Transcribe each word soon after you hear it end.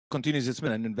continues its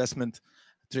an investment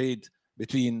trade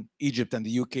between Egypt and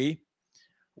the UK.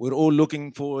 We're all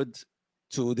looking forward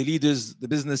to the leaders, the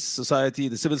business society,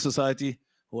 the civil society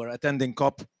who are attending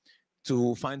COP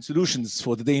to find solutions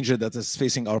for the danger that is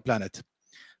facing our planet.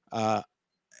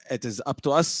 It is up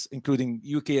to us, including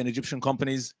UK and Egyptian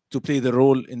companies, to play the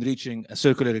role in reaching a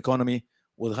circular economy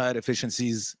with higher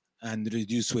efficiencies and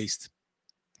reduce waste.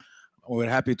 We're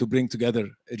happy to bring together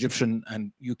Egyptian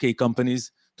and UK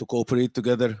companies to cooperate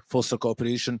together, foster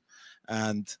cooperation,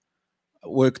 and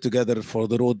work together for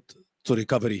the road to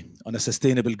recovery on a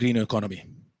sustainable green economy,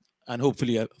 and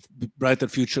hopefully a brighter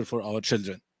future for our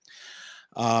children.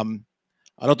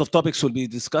 A lot of topics will be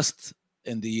discussed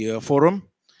in the forum.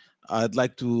 I'd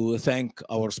like to thank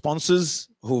our sponsors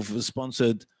who've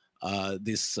sponsored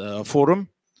this forum.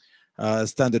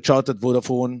 Standard Chartered,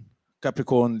 Vodafone,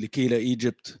 Capricorn, Likela,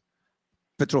 Egypt,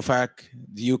 Petrofac,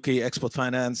 the UK Export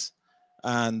Finance,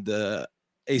 and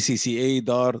ACCA,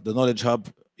 DAR, the Knowledge Hub,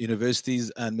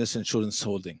 universities, and Miss Insurance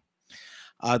Holding.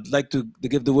 I'd like to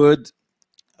give the word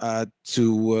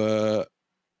to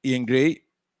Ian Gray,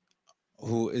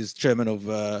 who is chairman of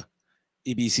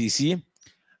EBCC,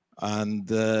 and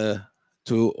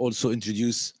to also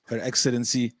introduce Her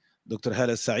Excellency Dr.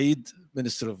 Hala Saeed,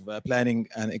 Minister of Planning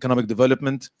and Economic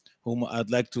Development, whom I'd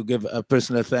like to give a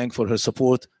personal thank for her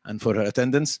support and for her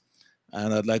attendance.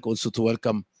 And I'd like also to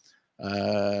welcome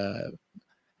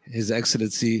His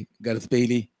Excellency Gareth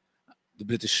Bayley, the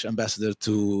British Ambassador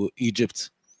to Egypt.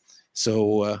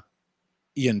 So,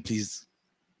 Ian, please.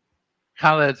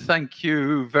 Khaled, thank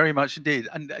you very much indeed.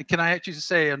 And can I actually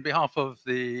say on behalf of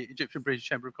the Egyptian British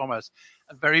Chamber of Commerce,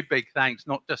 a very big thanks,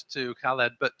 not just to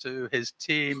Khaled, but to his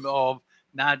team of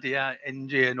Nadia,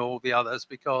 Inji, and all the others,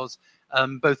 because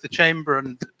both the Chamber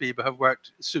and BIBA have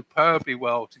worked superbly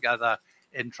well together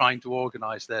in trying to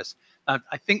organize this.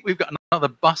 I think we've got another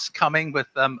bus coming with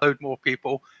a load more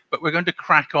people, but we're going to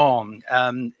crack on,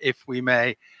 if we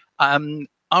may.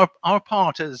 Our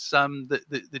part as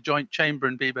the Joint Chamber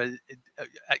and BIBA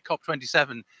at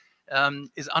COP27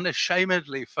 is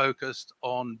unashamedly focused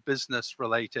on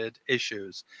business-related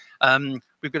issues.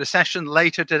 We've got a session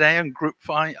later today on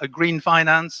green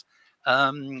finance,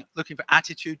 looking for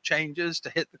attitude changes to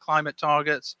hit the climate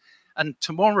targets. And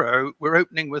tomorrow, we're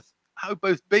opening with how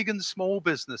both big and small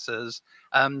businesses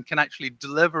can actually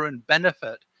deliver and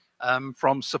benefit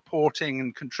from supporting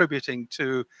and contributing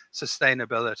to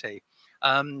sustainability.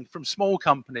 From small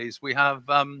companies, we have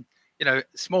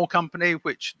small company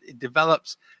which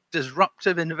develops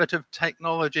disruptive, innovative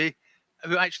technology,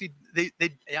 who actually they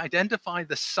identify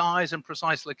the size and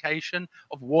precise location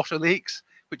of water leaks,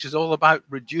 which is all about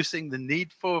reducing the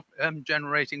need for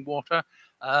generating water,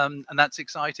 and that's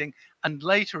exciting. And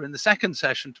later in the second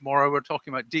session tomorrow, we're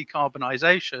talking about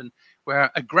decarbonization,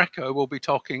 where Agreco will be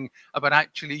talking about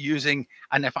actually using,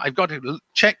 and if I've got to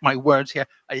check my words here,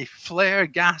 a flare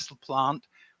gas plant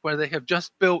where they have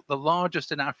just built the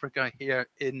largest in Africa here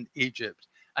in Egypt.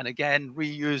 And again,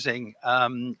 reusing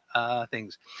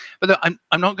things. But look,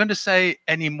 I'm not going to say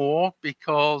any more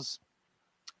because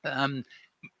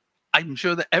I'm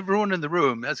sure that everyone in the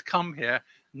room has come here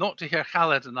not to hear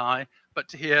Khaled and I, but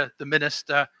to hear the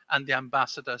minister and the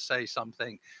ambassador say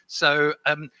something. So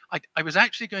I was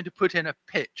actually going to put in a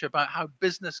pitch about how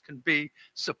business can be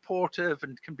supportive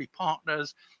and can be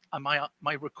partners. And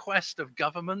my request of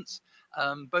governments,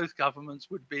 both governments,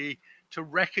 would be to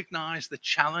recognize the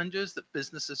challenges that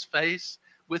businesses face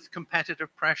with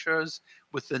competitive pressures,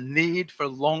 with the need for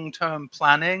long-term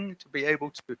planning to be able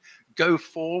to go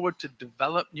forward, to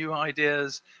develop new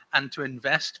ideas and to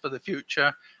invest for the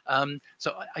future.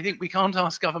 So I think we can't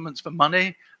ask governments for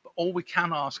money, but all we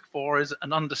can ask for is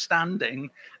an understanding,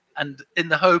 and in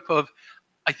the hope of,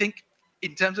 I think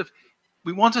in terms of,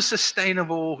 we want a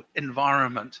sustainable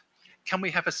environment. Can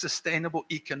we have a sustainable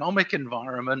economic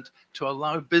environment to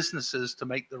allow businesses to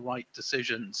make the right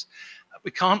decisions?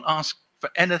 We can't ask for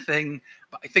anything,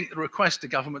 but I think the request to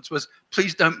governments was,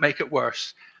 please don't make it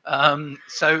worse.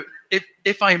 So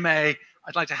if I may,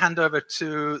 I'd like to hand over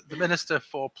to the Minister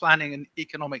for Planning and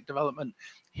Economic Development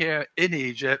here in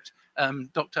Egypt,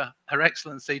 Her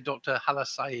Excellency, Dr. Hala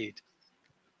Saeed.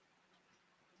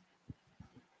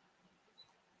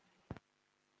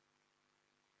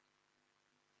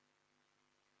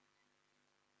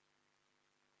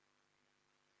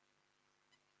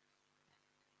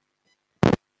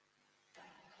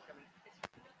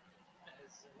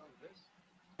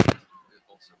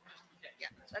 Yeah,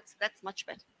 that's much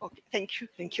better. Okay, thank you,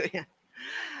 yeah.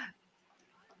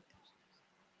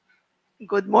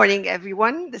 Good morning,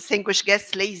 everyone, distinguished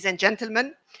guests, ladies and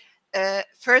gentlemen.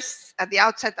 First, at the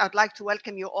outset, I'd like to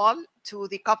welcome you all to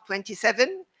the COP27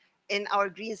 in our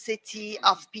green city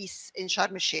of peace in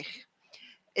Sharm el-Sheikh.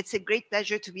 It's a great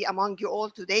pleasure to be among you all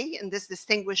today in this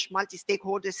distinguished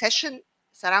multi-stakeholder session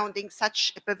surrounding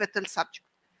such a pivotal subject.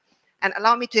 And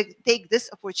allow me to take this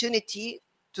opportunity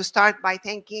to start by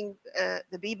thanking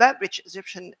the BIBA, British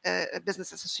Egyptian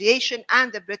Business Association,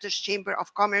 and the British Chamber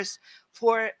of Commerce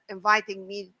for inviting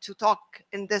me to talk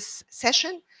in this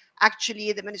session.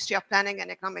 Actually, the Ministry of Planning and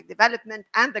Economic Development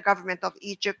and the government of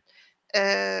Egypt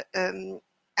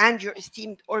and your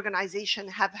esteemed organization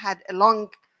have had a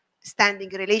long-standing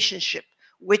relationship,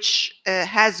 which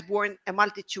has borne a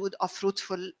multitude of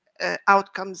fruitful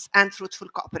outcomes and fruitful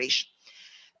cooperation.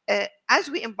 As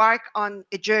we embark on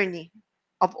a journey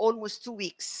of almost 2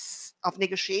 weeks of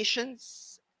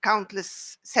negotiations,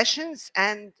 countless sessions,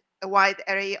 and a wide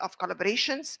array of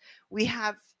collaborations, we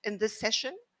have in this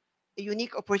session a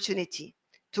unique opportunity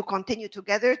to continue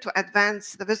together to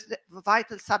advance the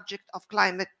vital subject of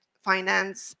climate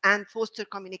finance and foster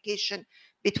communication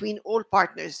between all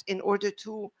partners in order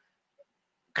to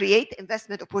create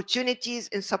investment opportunities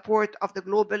in support of the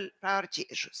global priority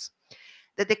issues.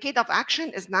 The decade of action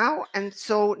is now, and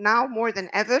so now more than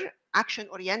ever,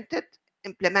 action-oriented,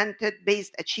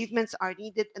 implemented-based achievements are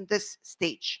needed in this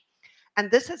stage. And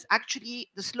this is actually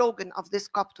the slogan of this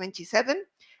COP27.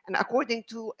 And according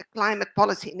to a climate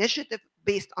policy initiative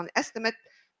based on estimate,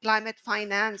 climate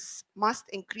finance must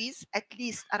increase at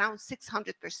least around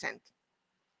 600%.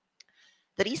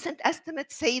 The recent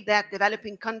estimates say that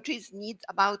developing countries need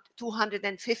about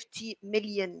 250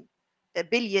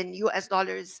 billion US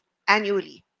dollars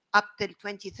annually up till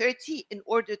 2030 in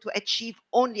order to achieve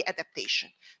only adaptation.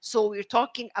 So we're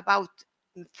talking about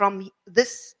from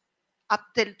this up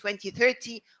till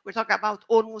 2030, we're talking about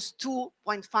almost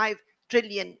 2.5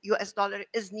 trillion US dollar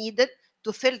is needed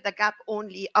to fill the gap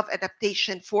only of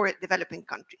adaptation for developing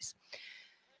countries.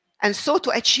 And so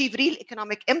to achieve real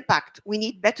economic impact, we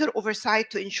need better oversight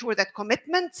to ensure that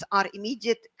commitments are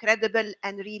immediate, credible,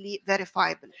 and really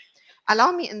verifiable.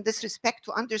 Allow me in this respect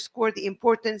to underscore the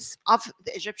importance of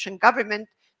the Egyptian government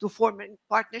to forming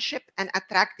partnership and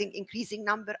attracting increasing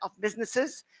number of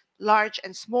businesses, large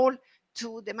and small,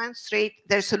 to demonstrate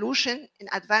their solution in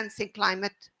advancing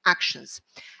climate actions.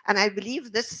 And I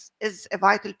believe this is a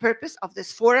vital purpose of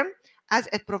this forum, as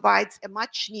it provides a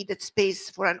much needed space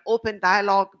for an open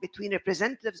dialogue between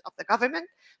representatives of the government,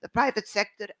 the private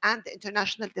sector, and the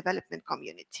international development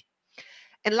community.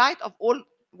 In light of all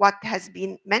what has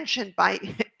been mentioned by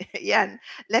Jan,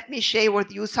 let me share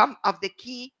with you some of the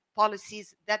key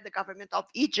policies that the government of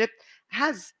Egypt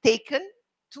has taken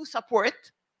to support,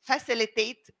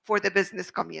 facilitate for the business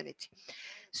community.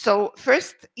 So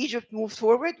first, Egypt moved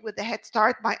forward with a head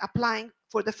start by applying,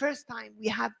 for the first time, we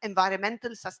have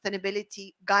environmental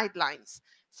sustainability guidelines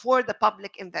for the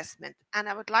public investment. And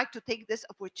I would like to take this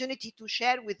opportunity to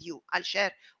share with you, I'll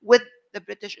share with the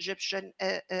British Egyptian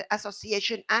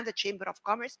Association and the Chamber of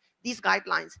Commerce these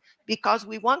guidelines, because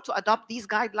we want to adopt these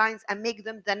guidelines and make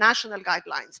them the national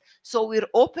guidelines. So we're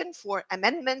open for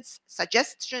amendments,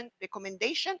 suggestion,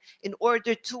 recommendation in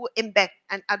order to embed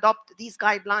and adopt these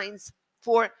guidelines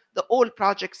for the all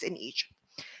projects in Egypt.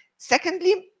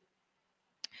 Secondly,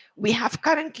 we have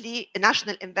currently a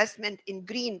national investment in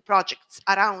green projects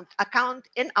account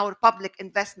in our public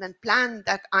investment plan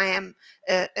that I am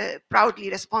proudly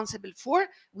responsible for.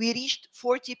 We reached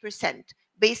 40%,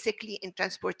 basically in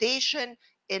transportation,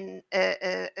 in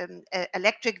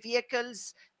electric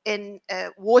vehicles, in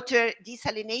water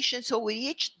desalination. So we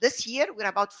reached this year, we're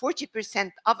about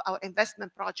 40% of our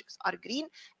investment projects are green,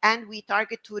 and we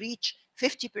target to reach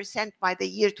 50% by the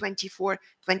year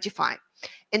 24-25.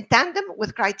 In tandem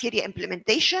with criteria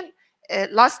implementation,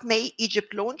 last May,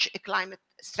 Egypt launched a climate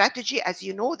strategy, as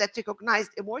you know, that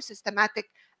recognized a more systematic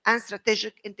and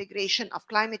strategic integration of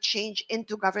climate change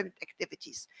into government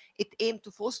activities. It aimed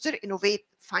to foster innovative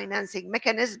financing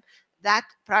mechanisms that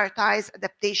prioritize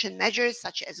adaptation measures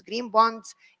such as green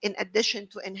bonds, in addition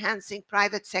to enhancing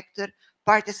private sector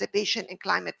participation in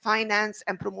climate finance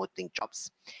and promoting jobs.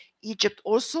 Egypt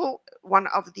also, one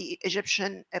of the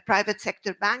Egyptian private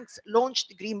sector banks,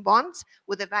 launched green bonds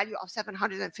with a value of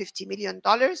 $750 million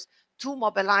to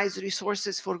mobilize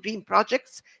resources for green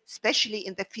projects, especially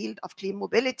in the field of clean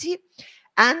mobility.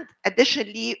 And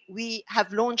additionally, we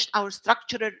have launched our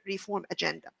structural reform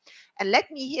agenda. And let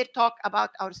me here talk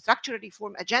about our structural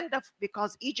reform agenda,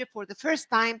 because Egypt, for the first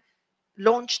time,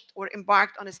 launched or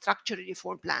embarked on a structural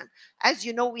reform plan. As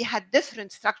you know, we had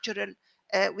different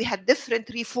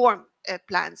reform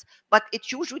plans, but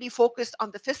it usually focused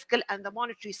on the fiscal and the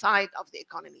monetary side of the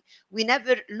economy. We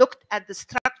never looked at the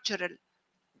structural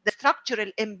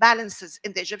imbalances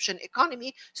in the Egyptian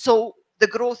economy. So the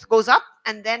growth goes up,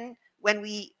 and then when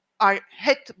we are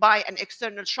hit by an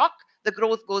external shock, the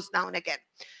growth goes down again.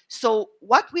 So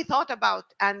what we thought about,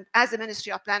 and as a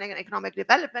Ministry of Planning and Economic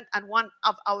Development, and one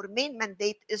of our main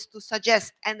mandate is to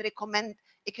suggest and recommend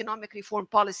economic reform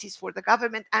policies for the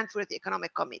government and for the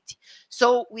Economic Committee.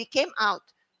 So we came out,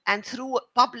 and through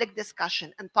public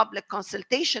discussion and public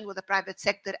consultation with the private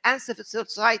sector and civil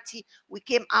society, we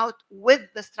came out with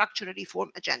the structural reform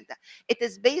agenda. It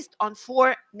is based on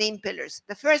 4 main pillars.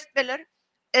 The first pillar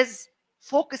is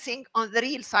focusing on the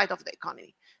real side of the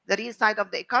economy. The real side of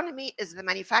the economy is the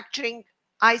manufacturing,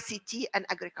 ICT, and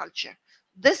agriculture.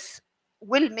 This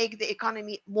will make the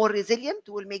economy more resilient,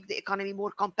 will make the economy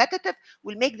more competitive,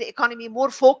 will make the economy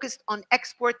more focused on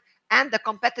export and the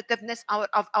competitiveness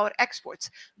of our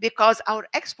exports, because our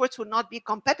exports will not be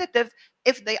competitive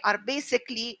if they are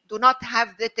basically do not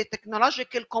have the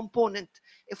technological component.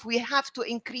 If we have to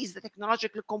increase the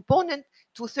technological component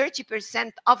to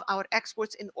 30% of our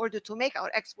exports in order to make our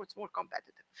exports more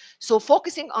competitive. So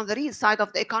focusing on the real side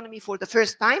of the economy for the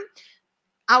first time,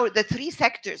 the 3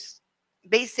 sectors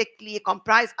basically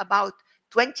comprise about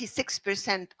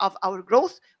 26% of our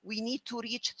growth. We need to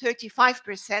reach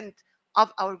 35%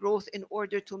 of our growth in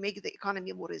order to make the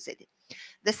economy more resilient.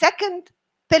 The second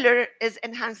pillar is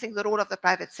enhancing the role of the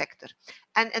private sector.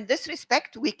 And in this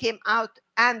respect, we came out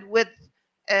and with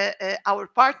our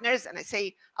partners, and I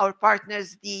say our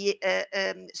partners, the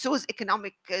Suez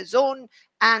Economic Zone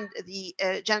and the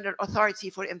General Authority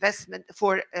for Investment,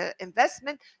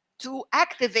 to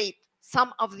activate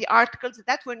some of the articles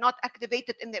that were not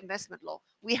activated in the investment law.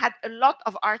 We had a lot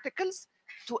of articles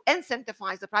to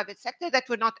incentivize the private sector that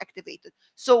were not activated.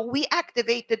 So we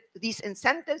activated these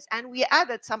incentives, and we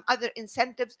added some other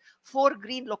incentives for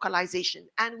green localization.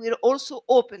 And we're also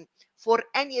open for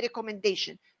any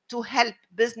recommendation to help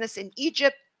business in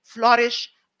Egypt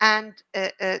flourish and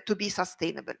to be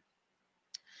sustainable.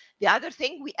 The other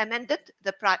thing, we amended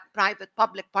the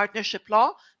private-public partnership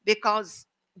law, because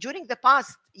during the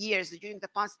past years, during the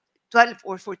past 12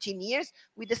 or 14 years,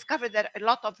 we discovered that a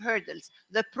lot of hurdles.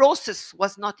 The process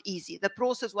was not easy. The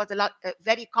process was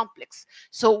very complex.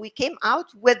 So we came out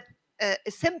with a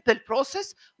simple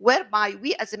process whereby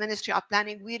we, as a Ministry of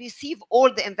Planning, we receive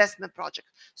all the investment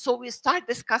projects. So we start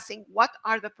discussing what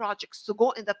are the projects to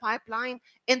go in the pipeline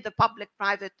in the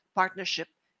public-private partnership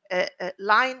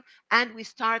line, and we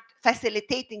start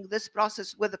facilitating this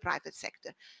process with the private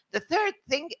sector. The third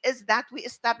thing is that we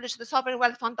established the Sovereign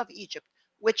Wealth Fund of Egypt,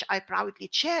 which I proudly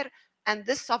chair. And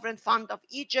this Sovereign Fund of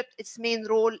Egypt, its main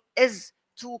role is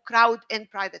to crowd in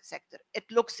private sector. It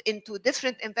looks into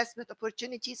different investment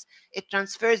opportunities. It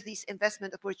transfers these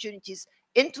investment opportunities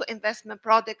into investment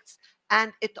products,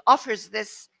 and it offers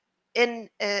this to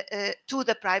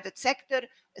the private sector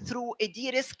through a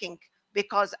de-risking,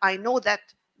 because I know that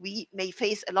we may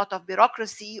face a lot of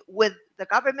bureaucracy with the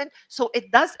government. So it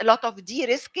does a lot of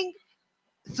de-risking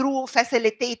through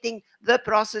facilitating the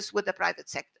process with the private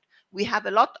sector. We have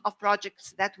a lot of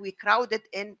projects that we crowded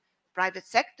in private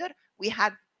sector. We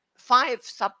had 5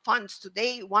 sub-funds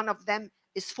today. One of them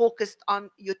is focused on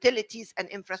utilities and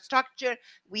infrastructure.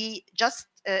 We just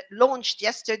launched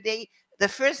yesterday the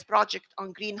first project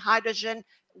on green hydrogen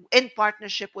in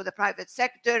partnership with the private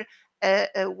sector,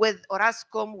 with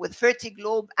Orascom, with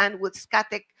Fertiglobe, and with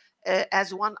Scatec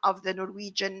as one of the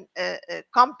Norwegian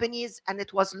companies. And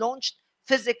it was launched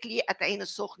physically at Ain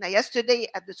al-Sokhna yesterday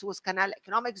at the Suez Canal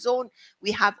Economic Zone.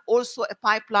 We have also a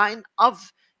pipeline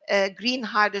of green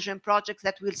hydrogen projects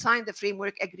that will sign the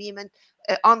framework agreement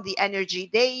on the Energy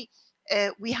Day.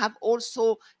 We have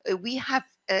also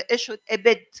issued a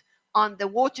bid on the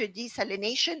water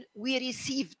desalination. We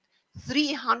received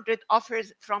 300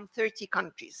 offers from 30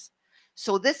 countries.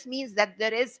 So this means that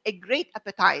there is a great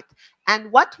appetite.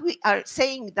 And what we are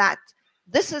saying, that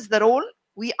this is the role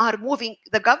we are moving.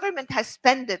 The government has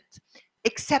spent it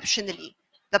exceptionally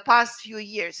the past few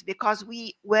years, because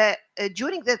we were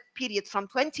during the period from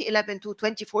 2011 to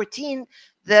 2014,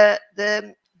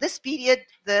 this period,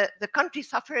 the country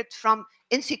suffered from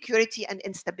insecurity and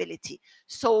instability.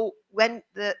 So when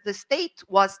the state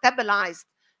was stabilized,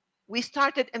 we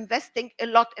started investing a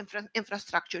lot in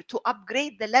infrastructure to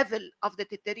upgrade the level of the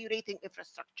deteriorating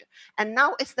infrastructure. And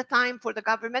now it's the time for the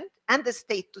government and the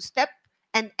state to step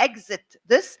and exit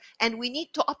this, and we need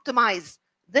to optimize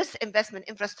this investment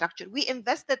infrastructure. We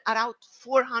invested around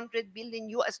 $400 billion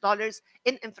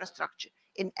in infrastructure,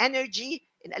 in energy,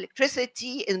 in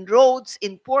electricity, in roads,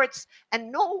 in ports,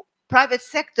 and no private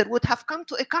sector would have come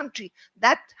to a country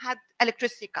that had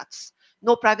electricity cuts.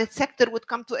 No private sector would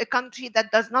come to a country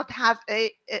that does not have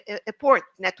a port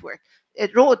network, a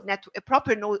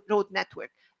proper road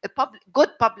network, good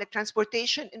public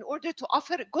transportation in order to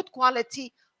offer good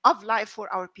quality of life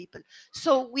for our people.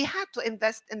 So we had to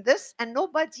invest in this, and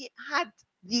nobody had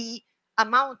the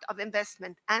amount of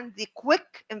investment and the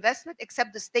quick investment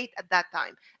except the state at that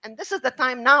time. And this is the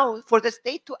time now for the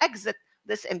state to exit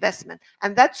this investment.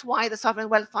 And that's why the Sovereign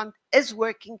Wealth Fund is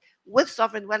working with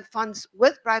sovereign wealth funds,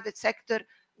 with private sector,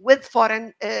 with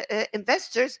foreign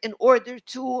investors in order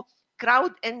to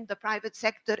crowd in the private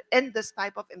sector in this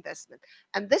type of investment.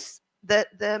 And this,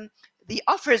 the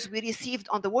offers we received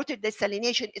on the water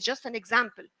desalination is just an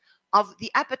example of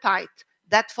the appetite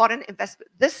that foreign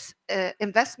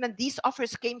investment, these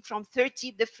offers came from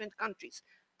 30 different countries,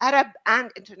 Arab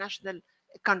and international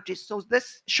countries. So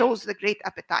this shows the great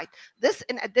appetite. This,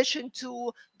 in addition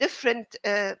to different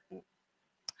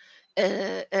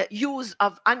use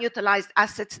of unutilized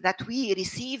assets that we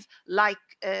receive, like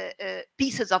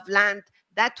pieces of land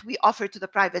that we offer to the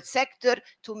private sector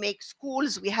to make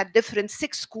schools. We had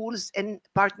 6 schools in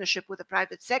partnership with the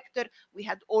private sector. We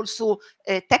had also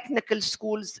technical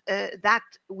schools that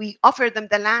we offer them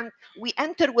the land. We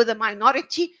enter with a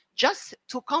minority just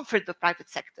to comfort the private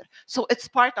sector. So it's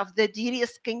part of the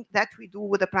de-risking that we do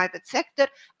with the private sector.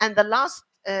 And the last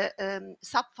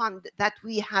sub-fund that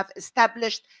we have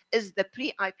established is the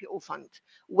pre-IPO fund,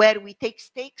 where we take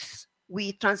stakes,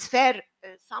 we transfer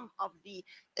some of the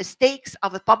stakes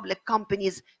of the public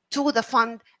companies to the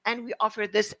fund, and we offer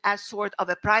this as sort of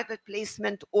a private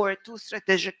placement or to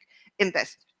strategic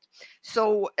investors.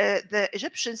 So the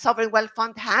Egyptian Sovereign Wealth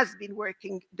Fund has been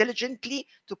working diligently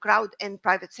to crowd in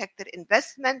private sector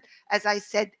investment, as I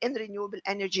said, in renewable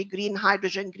energy, green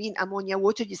hydrogen, green ammonia,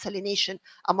 water desalination,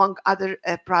 among other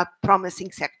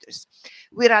promising sectors.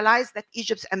 We realize that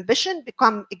Egypt's ambition to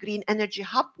become a green energy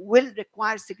hub will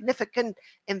require significant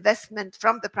investment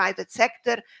from the private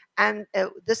sector, and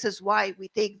this is why we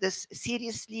take this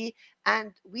seriously,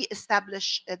 and we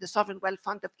establish the Sovereign Wealth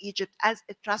Fund of Egypt as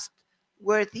a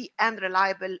trustworthy and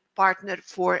reliable partner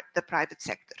for the private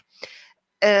sector.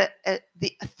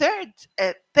 The third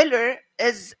pillar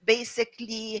is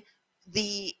basically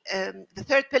the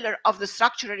third pillar of the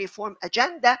structural reform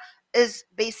agenda is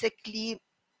basically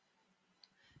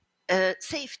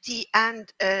safety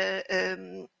and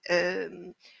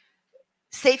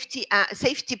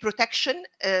safety protection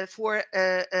for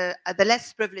the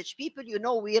less privileged people. You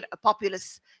know, we're a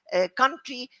populous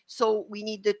country, so we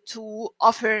needed to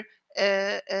offer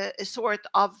a sort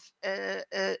of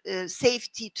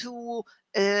safety to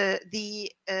the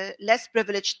less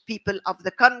privileged people of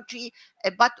the country,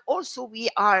 but also we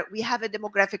have a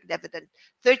demographic dividend.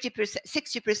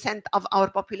 60% of our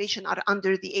population are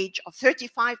under the age of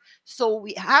 35. So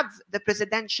we have the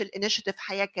presidential initiative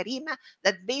Haya Karima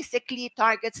that basically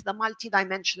targets the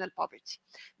multidimensional poverty,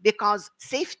 because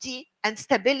safety and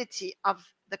stability of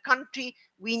the country,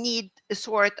 we need a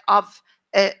sort of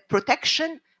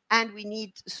protection, and we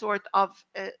need sort of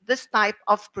this type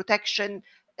of protection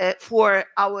for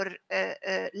our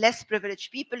less privileged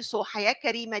people. So Haya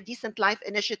Karima Decent Life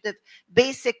Initiative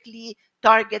basically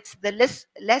targets the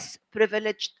less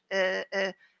privileged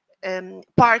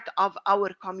part of our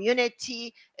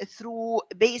community through,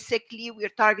 basically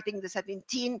we're targeting the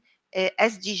 17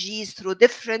 SDGs through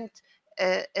different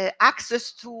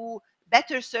access to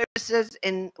better services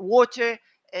in water,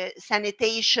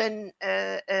 sanitation,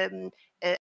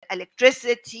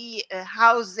 electricity,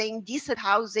 housing, decent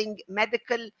housing,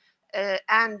 medical,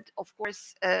 and of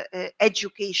course,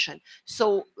 education.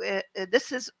 So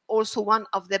this is also one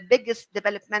of the biggest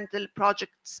developmental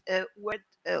projects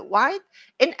worldwide,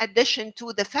 in addition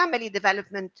to the family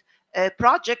development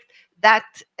project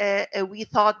that we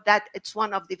thought that it's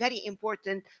one of the very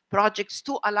important projects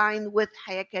to align with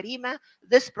Haya Karima.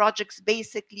 This project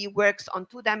basically works on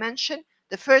 2 dimensions.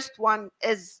 The first one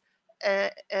is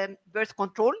birth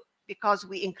control, because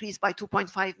we increase by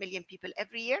 2.5 million people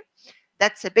every year.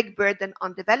 That's a big burden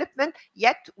on development,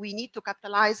 yet we need to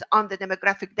capitalize on the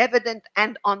demographic dividend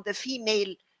and on the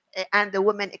female and the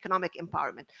women economic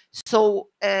empowerment. So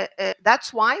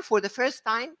that's why for the first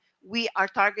time we are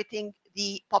targeting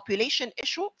the population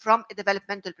issue from a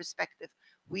developmental perspective.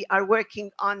 We are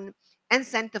working on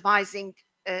incentivizing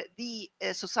the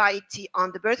society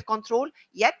on the birth control,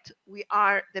 yet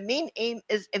the main aim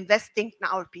is investing in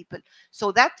our people.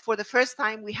 So that for the first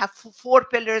time we have 4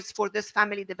 pillars for this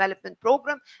family development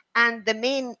program, and the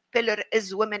main pillar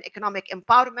is women economic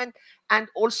empowerment. And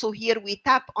also here we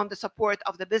tap on the support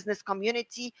of the business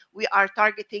community. We are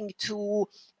targeting to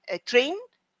train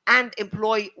and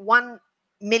employ 1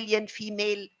 million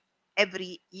female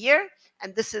every year,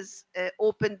 and this is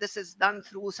open. This is done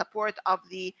through support of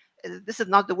the this is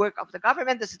not the work of the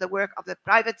government, this is the work of the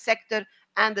private sector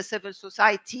and the civil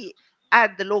society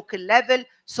at the local level.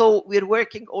 So we're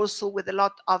working also with a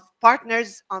lot of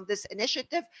partners on this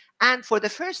initiative. And for the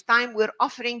first time, we're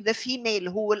offering the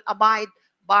female who will abide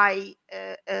by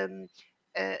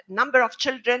number of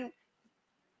children,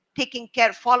 taking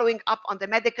care, following up on the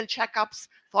medical checkups,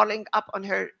 following up on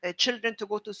her children to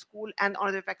go to school and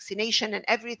on their vaccination and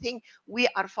everything. We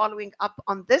are following up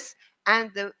on this,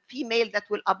 and the female that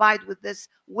will abide with this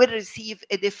will receive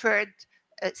a deferred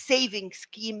saving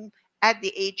scheme at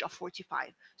the age of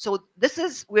 45. So this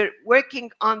is, we're working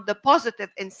on the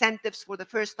positive incentives for the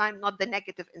first time, not the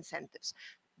negative incentives.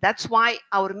 That's why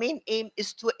our main aim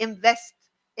is to invest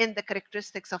in the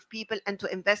characteristics of people and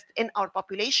to invest in our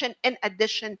population in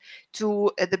addition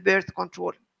to the birth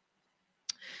control.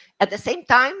 At the same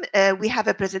time, we have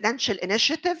a presidential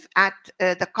initiative at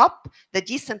the COP. The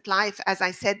Decent Life, as I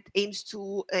said, aims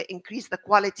to increase the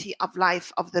quality of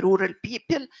life of the rural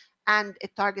people, and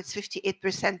it targets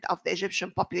 58% of the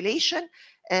Egyptian population.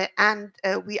 And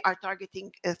we are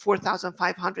targeting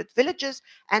 4,500 villages,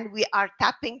 and we are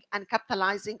tapping and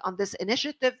capitalizing on this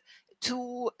initiative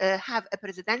to have a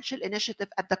presidential initiative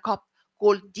at the COP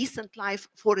called Decent Life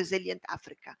for Resilient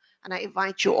Africa. And I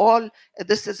invite you all.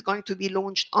 This is going to be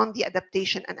launched on the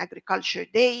Adaptation and Agriculture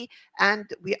Day,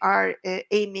 and we are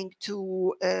aiming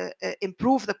to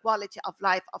improve the quality of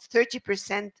life of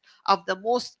 30% of the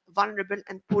most vulnerable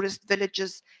and poorest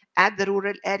villages at the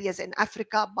rural areas in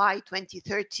Africa by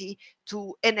 2030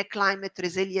 in a climate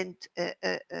resilient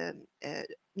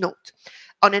note.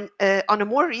 On a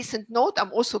more recent note,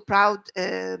 I'm also proud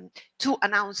to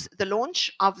announce the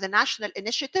launch of the National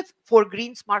Initiative for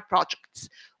Green Smart Projects,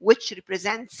 which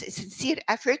represents a sincere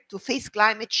effort to face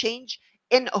climate change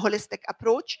in a holistic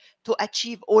approach to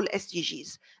achieve all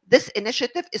SDGs. This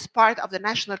initiative is part of the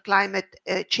National Climate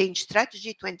Change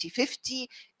Strategy 2050.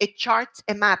 It charts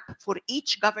a map for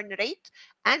each governorate,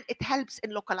 and it helps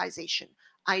in localization.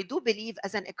 I do believe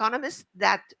as an economist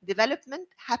that development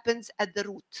happens at the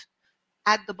root,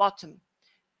 at the bottom,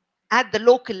 at the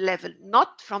local level,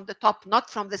 not from the top, not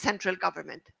from the central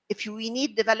government. If we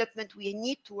need development, we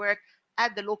need to work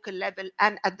at the local level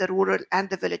and at the rural and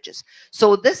the villages.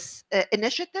 So this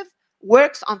initiative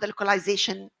works on the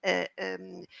localization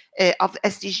of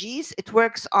SDGs. It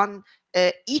works on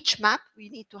each map. We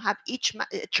need to have each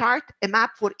chart, a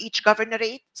map for each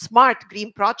governorate, smart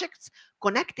green projects,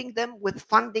 connecting them with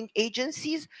funding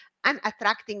agencies and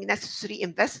attracting necessary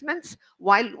investments,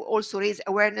 while also raise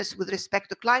awareness with respect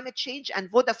to climate change.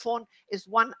 And Vodafone is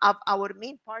one of our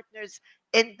main partners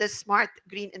in the Smart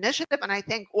Green Initiative. And I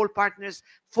thank all partners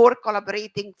for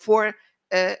collaborating, for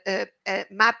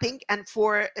mapping, and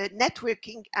for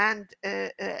networking and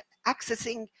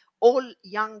accessing all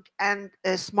young and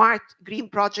smart green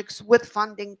projects with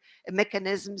funding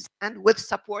mechanisms and with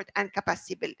support and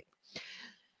capacity building.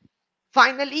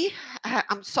 Finally,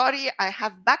 I'm sorry, I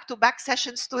have back-to-back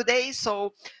sessions today,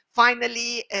 so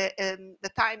finally, the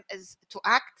time is to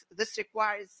act. This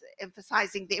requires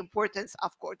emphasizing the importance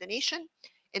of coordination,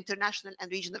 international and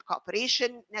regional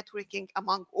cooperation, networking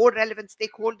among all relevant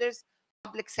stakeholders,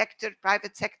 public sector,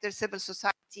 private sector, civil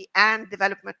society, and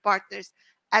development partners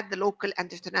at the local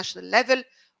and international level,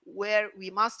 where we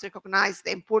must recognize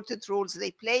the important roles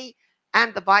they play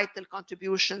and the vital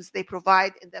contributions they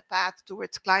provide in the path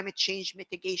towards climate change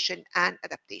mitigation and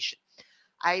adaptation.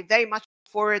 I very much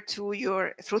look forward to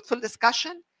your fruitful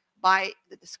discussion by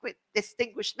the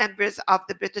distinguished members of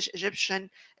the British Egyptian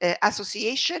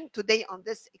Association today on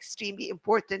this extremely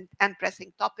important and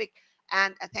pressing topic.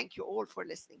 And I thank you all for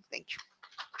listening. Thank you.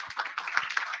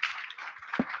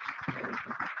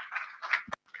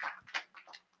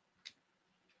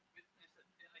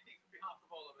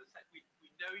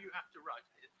 know you have to rush.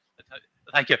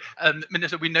 Thank you.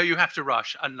 Minister, we know you have to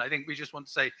rush, and I think we just want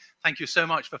to say thank you so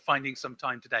much for finding some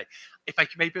time today. If I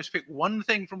could maybe just pick one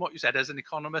thing from what you said as an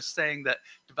economist, saying that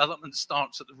development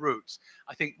starts at the roots,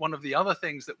 I think one of the other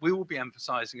things that we will be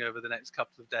emphasizing over the next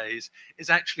couple of days is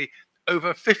actually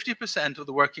over 50% of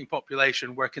the working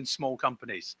population work in small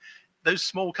companies. Those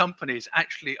small companies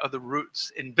actually are the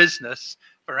roots in business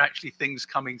for actually things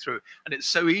coming through. And it's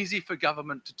so easy for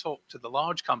government to talk to the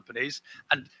large companies.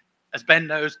 And as Ben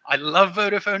knows, I love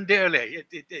Vodafone dearly.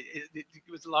 It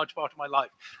was a large part of my life.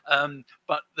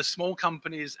 But the small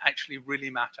companies actually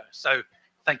really matter. So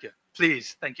thank you.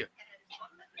 Please, thank you.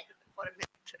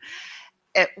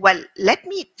 Well, let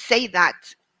me say that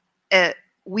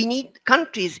we need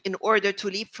countries in order to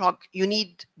leapfrog. You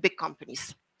need big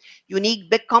companies. You need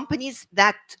big companies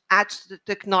that add to the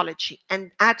technology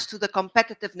and add to the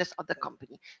competitiveness of the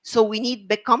company. So we need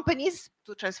big companies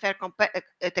to transfer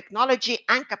technology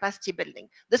and capacity building.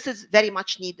 This is very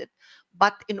much needed.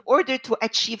 But in order to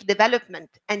achieve development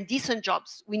and decent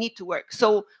jobs, we need to work.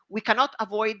 So we cannot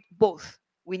avoid both.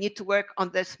 We need to work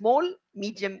on the small,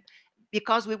 medium,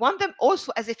 because we want them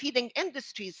also as a feeding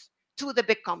industries to the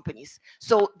big companies.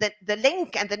 So the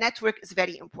link and the network is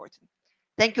very important.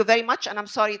 Thank you very much, and I'm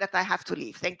sorry that I have to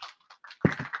leave. Thank you.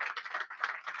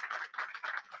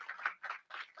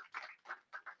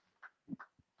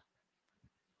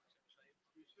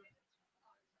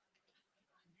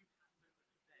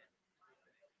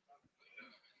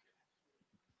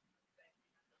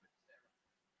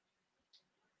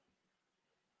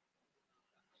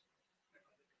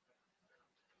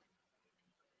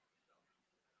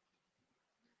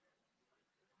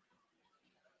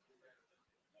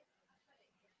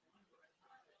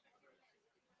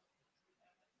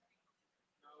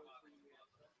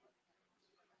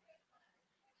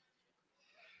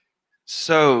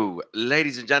 So,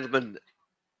 ladies and gentlemen,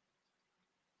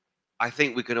 I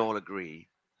think we can all agree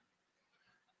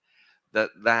that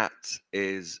that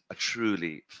is a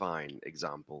truly fine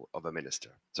example of a minister.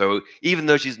 So even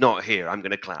though she's not here, I'm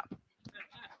going to clap.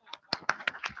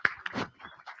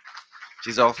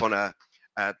 She's off on a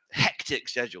hectic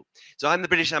schedule. So I'm the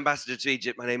British Ambassador to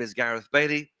Egypt. My name is Gareth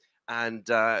Bayley. And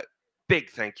big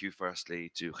thank you,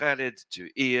 firstly, to Khaled, to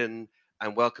Ian,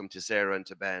 and welcome to Sarah and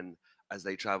to Ben as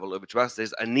they travel over to us.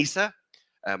 There's Anissa,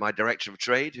 my Director of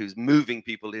Trade, who's moving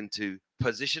people into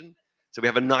position. So we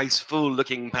have a nice,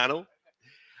 full-looking panel.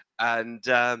 And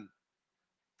I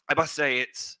must say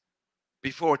it's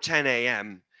before 10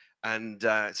 a.m. and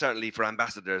certainly for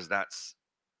ambassadors, that's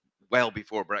well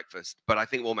before breakfast, but I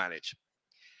think we'll manage.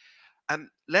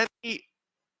 Let me,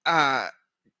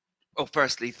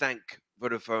 firstly, thank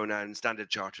Vodafone and Standard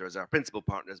Charter as our principal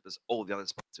partners, but all the other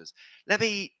sponsors. Let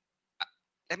me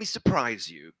surprise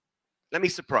you. Let me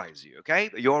surprise you, okay?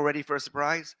 Are you all ready for a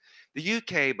surprise? The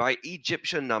UK, by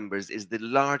Egyptian numbers, is the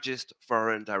largest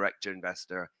foreign direct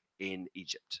investor in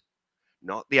Egypt.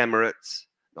 Not the Emirates,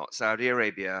 not Saudi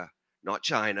Arabia, not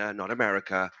China, not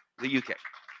America, the UK.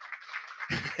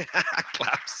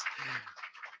 Claps.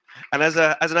 And as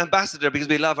an ambassador, because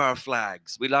we love our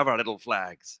flags, we love our little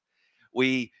flags,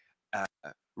 we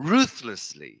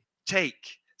ruthlessly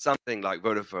take something like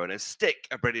Vodafone and stick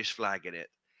a British flag in it,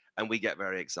 and we get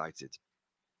very excited.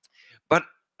 But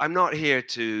I'm not here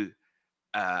to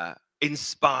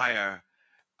inspire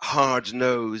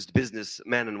hard-nosed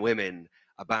businessmen and women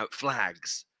about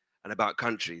flags and about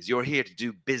countries. You're here to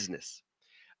do business.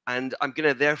 And I'm going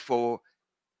to therefore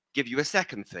give you a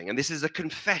second thing, and this is a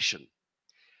confession.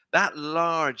 That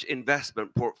large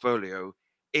investment portfolio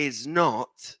is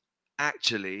not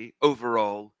actually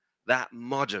overall that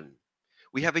modern.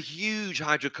 We have a huge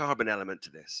hydrocarbon element to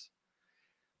this.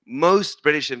 Most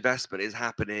British investment is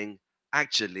happening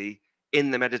actually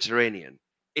in the Mediterranean,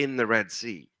 in the Red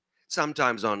Sea,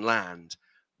 sometimes on land,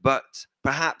 but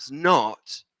perhaps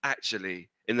not actually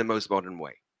in the most modern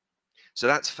way. So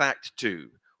that's fact two.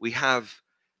 We have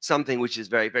something which is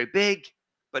very, very big,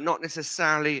 but not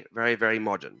necessarily very, very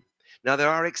modern. Now, there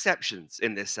are exceptions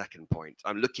in this second point.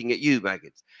 I'm looking at you,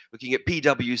 Megan, looking at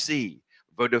PwC,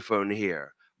 Vodafone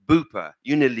here, Bupa,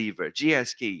 Unilever,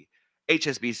 GSK,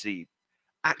 HSBC,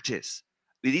 Actis.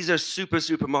 These are super,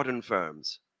 super modern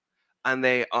firms, and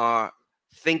they are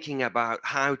thinking about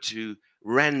how to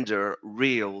render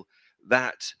real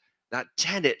that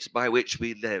tenet by which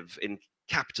we live in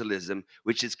capitalism,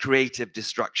 which is creative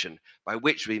destruction, by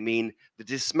which we mean the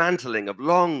dismantling of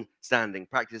long-standing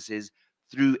practices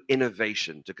through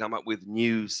innovation to come up with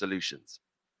new solutions.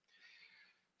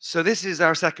 So this is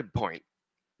our second point,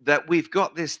 that we've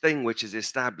got this thing which is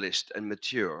established and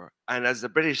mature, and as the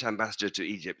British ambassador to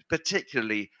Egypt,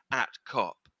 particularly at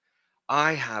COP,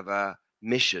 I have a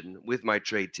mission with my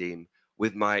trade team,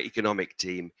 with my economic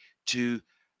team, to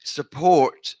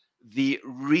support the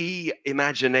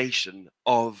reimagination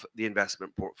of the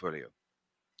investment portfolio.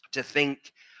 To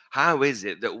think, how is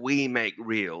it that we make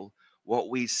real what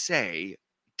we say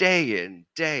day in,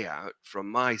 day out from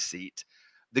my seat,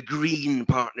 the green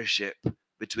partnership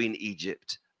between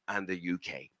Egypt and the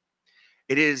UK.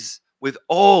 It is, with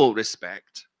all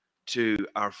respect to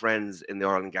our friends in the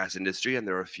oil and gas industry, and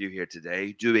there are a few here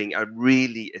today, doing a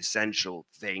really essential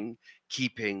thing,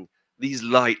 keeping these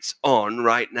lights on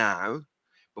right now.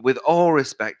 But with all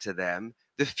respect to them,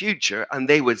 the future, and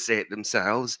they would say it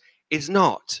themselves, is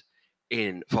not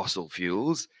in fossil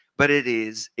fuels, but it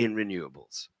is in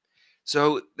renewables.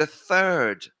 So the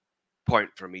third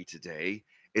point for me today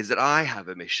is that I have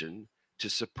a mission to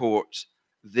support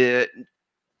the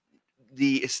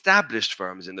established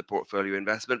firms in the portfolio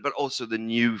investment, but also the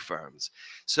new firms.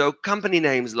 So company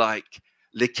names like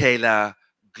Hala,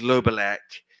 Globalec,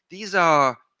 these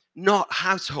are not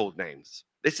household names.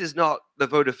 This is not the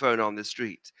Vodafone on the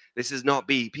street. This is not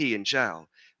BP and Shell.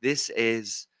 This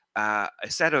is a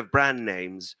set of brand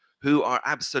names who are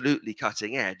absolutely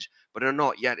cutting edge, but are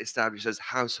not yet established as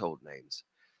household names.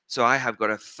 So I have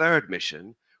got a third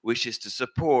mission, which is to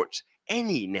support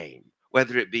any name,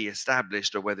 whether it be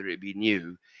established or whether it be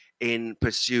new, in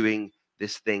pursuing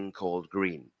this thing called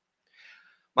green.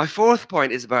 My fourth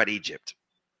point is about Egypt.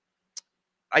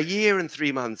 A year and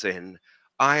 3 months in,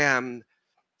 I am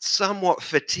somewhat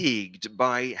fatigued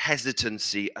by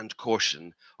hesitancy and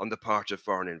caution on the part of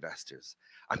foreign investors.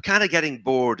 I'm kind of getting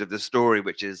bored of the story,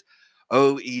 which is,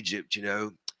 oh, Egypt, you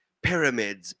know,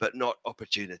 pyramids, but not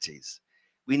opportunities.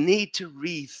 We need to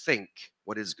rethink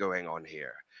what is going on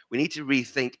here. We need to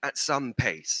rethink at some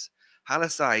pace. Hala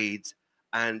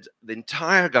and the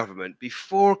entire government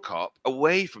before COP,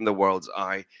 away from the world's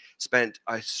eye, spent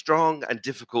a strong and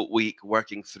difficult week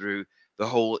working through the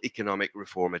whole economic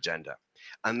reform agenda.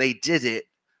 And they did it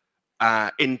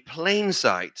in plain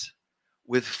sight,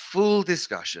 with full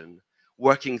discussion,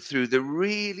 working through the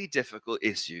really difficult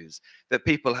issues that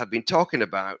people have been talking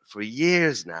about for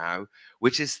years now,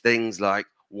 which is things like,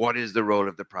 what is the role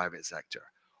of the private sector?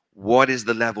 What is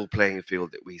the level playing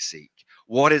field that we seek?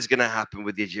 What is going to happen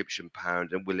with the Egyptian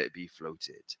pound, and will it be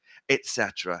floated?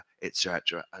 Etc.,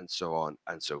 and so on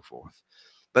and so forth.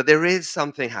 But there is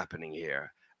something happening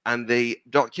here, and the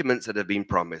documents that have been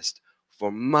promised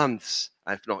for months,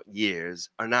 if not years,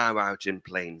 are now out in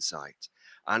plain sight.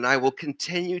 And I will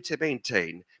continue to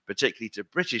maintain, particularly to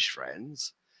British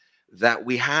friends, that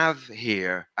we have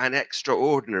here an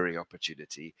extraordinary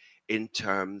opportunity in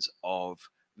terms of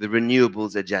the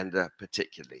renewables agenda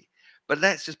particularly. But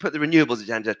let's just put the renewables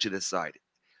agenda to the side.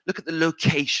 Look at the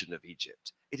location of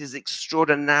Egypt. It is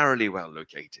extraordinarily well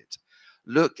located.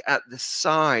 Look at the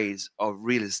size of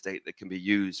real estate that can be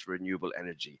used for renewable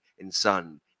energy in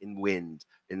sun, in wind,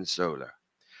 in solar.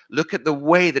 Look at the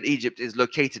way that Egypt is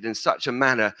located in such a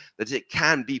manner that it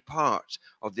can be part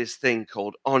of this thing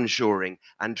called onshoring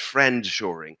and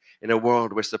friendshoring in a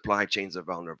world where supply chains are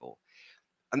vulnerable.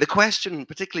 And the question,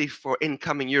 particularly for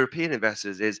incoming European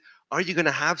investors, is, are you going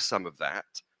to have some of that?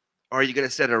 Or are you going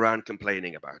to sit around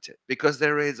complaining about it? Because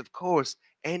there is, of course,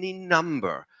 any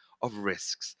number of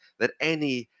risks that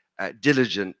any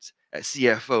diligent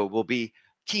CFO will be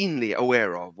keenly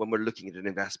aware of when we're looking at an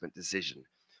investment decision.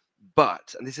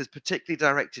 But, and this is particularly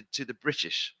directed to the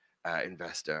British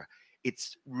investor,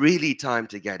 it's really time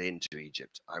to get into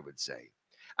Egypt, I would say.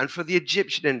 And for the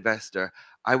Egyptian investor,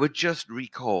 I would just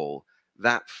recall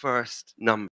that first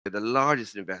number, the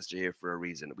largest investor here for a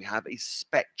reason. We have a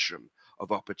spectrum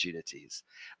of opportunities.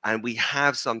 And we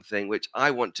have something which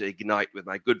I want to ignite with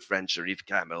my good friend Sharif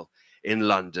Kamil in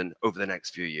London over the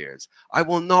next few years. I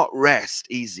will not rest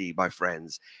easy, my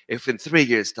friends, if in 3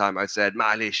 years' time I said,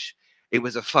 Malish, it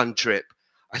was a fun trip.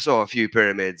 I saw a few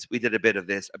pyramids. We did a bit of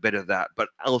this, a bit of that. But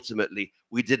ultimately,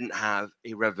 we didn't have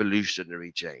a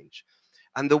revolutionary change.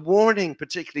 And the warning,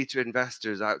 particularly to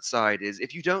investors outside, is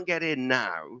if you don't get in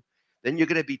now, then you're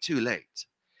going to be too late.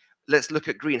 Let's look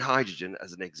at green hydrogen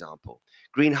as an example.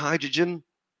 Green hydrogen,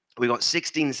 we got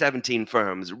 16, 17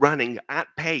 firms running at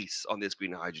pace on this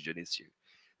green hydrogen issue.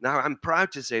 Now, I'm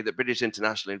proud to say that British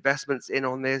International Investment's in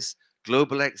on this,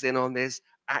 Globalec's in on this,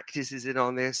 Actis is in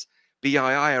on this, BII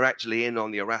are actually in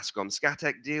on the Orascom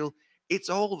Scatec deal. It's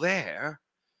all there,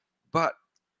 but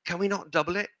can we not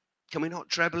double it? Can we not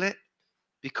treble it?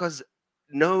 Because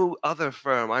no other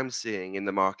firm I'm seeing in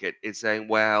the market is saying,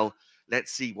 well,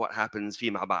 let's see what happens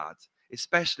fima ba'd,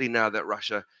 especially now that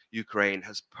Russia, Ukraine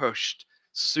has pushed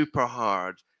super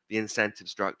hard the incentive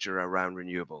structure around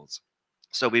renewables.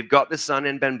 So we've got the sun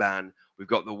in Benban, we've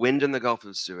got the wind in the Gulf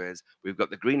of Suez, we've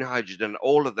got the green hydrogen,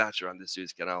 all of that around the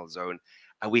Suez Canal zone,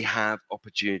 and we have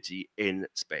opportunity in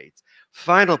spades.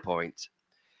 Final point,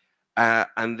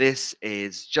 and this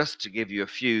is just to give you a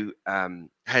few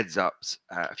heads ups,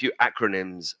 a few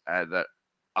acronyms that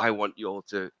I want you all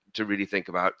to really think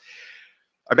about.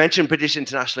 I mentioned British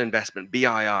International Investment,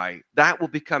 BII. That will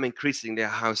become increasingly a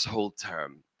household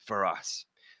term for us.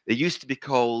 They used to be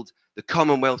called the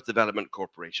Commonwealth Development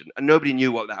Corporation, and nobody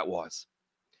knew what that was.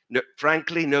 No,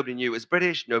 frankly, nobody knew it was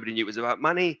British. Nobody knew it was about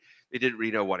money. They didn't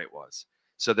really know what it was.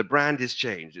 So the brand has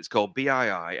changed. It's called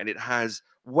BII, and it has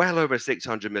well over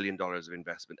 $600 million of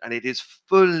investment, and it is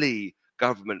fully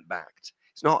government-backed.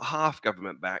 It's not half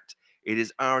government-backed. It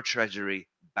is our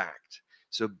treasury-backed.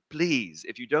 So please,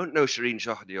 if you don't know Shireen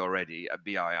Shohdi already at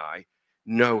BII,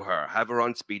 know her. Have her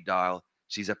on speed dial.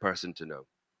 She's a person to know.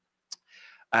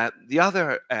 The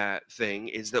other thing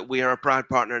is that we are a proud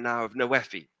partner now of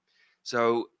NOEFI.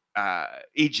 So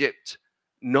Egypt,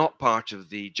 not part of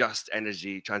the Just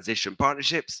Energy Transition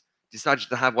Partnerships, decided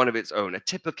to have one of its own, a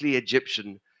typically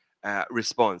Egyptian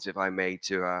response, if I may,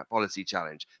 to a policy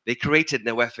challenge. They created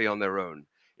NOEFI on their own.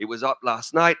 It was up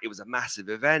last night. It was a massive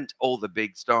event. All the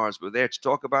big stars were there to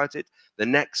talk about it. The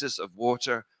nexus of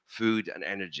water, food, and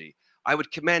energy. I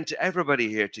would commend to everybody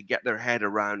here to get their head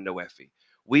around NOEFI.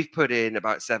 We've put in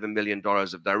about $7 million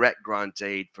of direct grant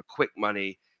aid for quick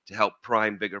money to help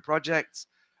prime bigger projects.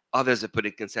 Others have put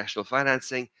in concessional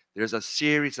financing. There's a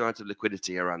serious amount of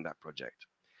liquidity around that project.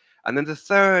 And then the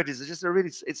third is just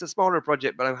it's a smaller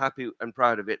project, but I'm happy and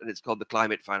proud of it. And it's called the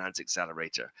Climate Finance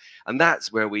Accelerator. And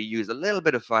that's where we use a little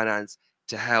bit of finance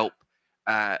to help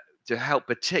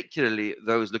particularly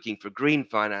those looking for green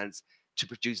finance to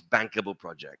produce bankable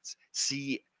projects.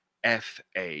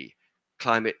 CFA,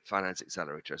 Climate Finance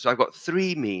Accelerator. So I've got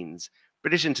three means: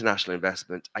 British international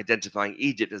investment, identifying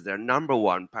Egypt as their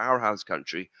 #1 powerhouse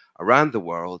country around the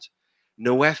world;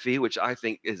 NOEFI, which I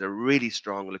think is a really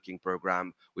strong looking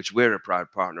program, which we're a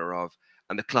proud partner of;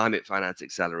 and the Climate Finance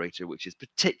Accelerator, which is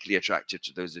particularly attractive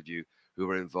to those of you who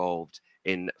are involved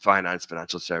in finance,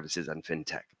 financial services, and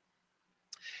fintech.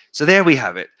 So there we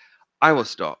have it. I will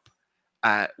stop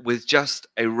with just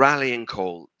a rallying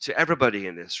call to everybody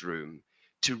in this room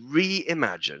to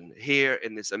reimagine here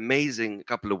in this amazing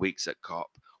couple of weeks at COP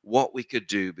what we could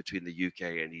do between the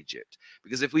UK and Egypt.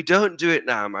 Because if we don't do it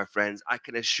now, my friends, I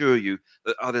can assure you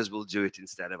that others will do it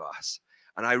instead of us.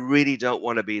 And I really don't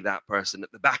want to be that person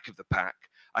at the back of the pack.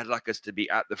 I'd like us to be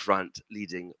at the front,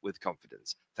 leading with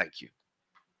confidence. Thank you.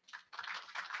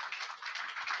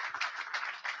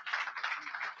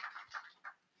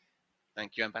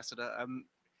 Thank you, Ambassador.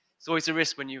 It's always a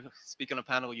risk when you speak on a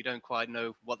panel, you don't quite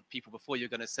know what the people before you are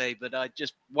going to say, but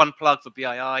just one plug for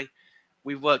BII.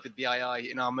 We've worked with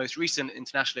BII in our most recent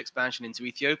international expansion into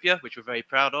Ethiopia, which we're very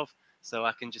proud of. So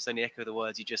I can just only echo the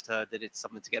words you just heard, that it's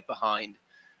something to get behind.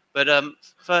 But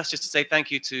first, just to say thank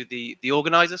you to the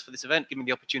organizers for this event, giving me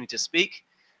the opportunity to speak.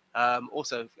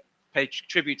 Also, pay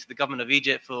tribute to the government of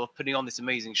Egypt for putting on this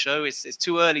amazing show. It's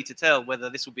too early to tell whether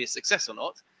this will be a success or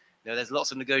not. You know, there's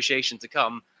lots of negotiation to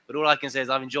come, but all I can say is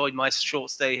I've enjoyed my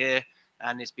short stay here,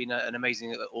 and it's been an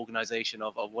amazing organization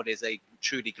of what is a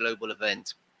truly global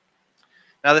event.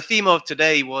 Now, the theme of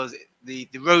today was the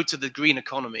road to the green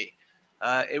economy.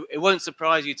 It won't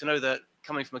surprise you to know that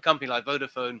coming from a company like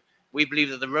Vodafone, we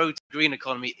believe that the road to the green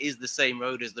economy is the same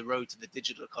road as the road to the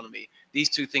digital economy. These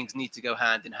two things need to go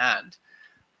hand in hand.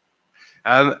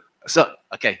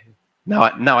 Okay,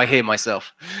 now I hear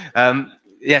myself.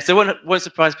 Yeah, so it won't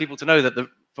surprise people to know that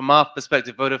from our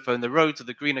perspective, Vodafone, the road to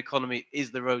the green economy is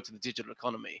the road to the digital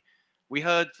economy. We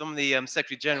heard from the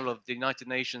Secretary General of the United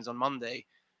Nations on Monday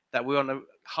that we're on a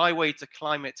highway to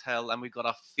climate hell and we've got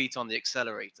our feet on the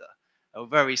accelerator.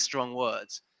 Very strong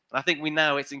words. And I think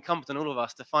it's incumbent on all of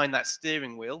us to find that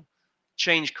steering wheel,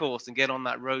 change course, and get on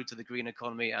that road to the green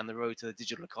economy and the road to the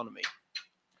digital economy.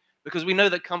 Because we know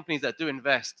that companies that do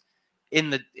invest in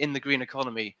the green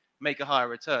economy make a higher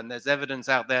return. There's evidence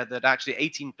out there that actually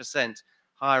 18%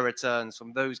 higher returns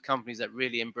from those companies that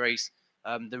really embrace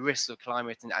the risks of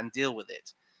climate and deal with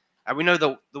it. And we know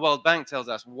that the World Bank tells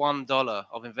us $1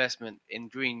 of investment in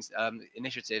green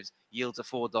initiatives yields a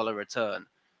 $4 return.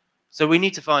 So we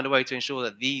need to find a way to ensure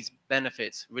that these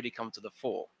benefits really come to the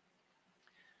fore.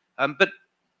 But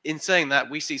in saying that,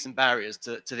 we see some barriers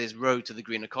to this road to the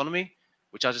green economy,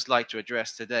 which I'd just like to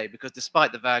address today, because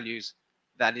despite the values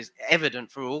that is evident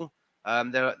for all,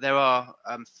 there are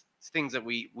things that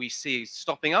we see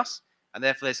stopping us, and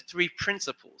therefore there's three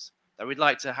principles that we'd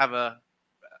like to have a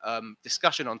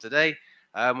discussion on today,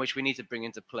 which we need to bring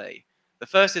into play. The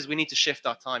first is we need to shift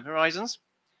our time horizons.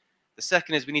 The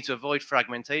second is we need to avoid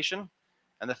fragmentation.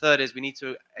 And the third is we need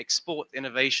to export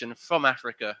innovation from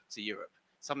Africa to Europe,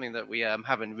 something that we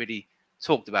haven't really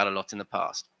talked about a lot in the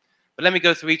past. But let me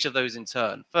go through each of those in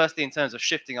turn. Firstly, in terms of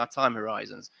shifting our time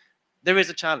horizons, there is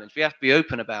a challenge. We have to be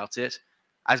open about it.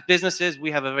 As businesses, we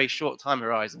have a very short time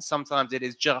horizon. Sometimes it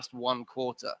is just 1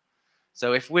 quarter.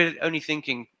 So if we're only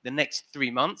thinking the next 3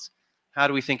 months, how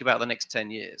do we think about the next 10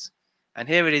 years? And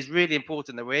here it is really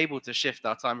important that we're able to shift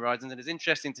our time horizons. And it's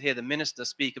interesting to hear the minister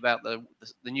speak about the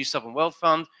new Sovereign Wealth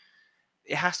Fund.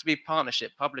 It has to be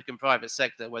partnership, public and private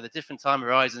sector, where the different time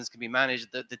horizons can be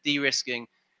managed, the de-risking.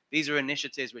 These are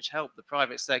initiatives which help the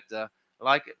private sector,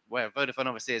 like where Vodafone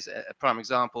obviously is a prime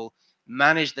example,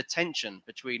 manage the tension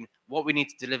between what we need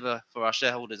to deliver for our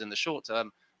shareholders in the short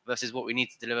term versus what we need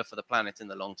to deliver for the planet in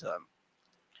the long term.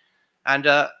 And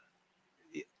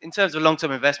in terms of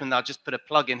long-term investment, I'll just put a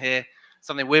plug in here.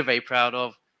 something we're very proud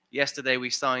of. Yesterday, we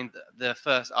signed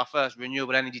our first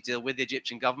renewable energy deal with the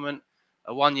Egyptian government,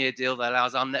 a 1-year deal that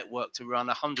allows our network to run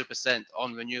 100%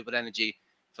 on renewable energy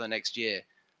for the next year.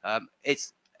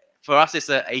 For us, it's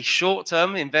a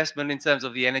short-term investment in terms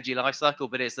of the energy life cycle,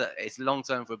 but it's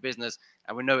long-term for a business,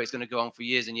 and we know it's going to go on for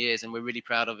years and years, and we're really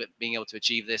proud of it being able to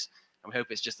achieve this, and we hope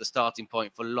it's just the starting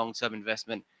point for long-term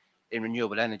investment in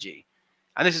renewable energy.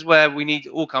 And this is where we need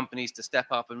all companies to step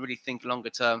up and really think longer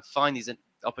term, find these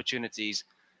opportunities,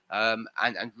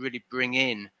 and really bring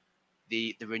in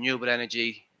the renewable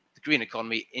energy, the green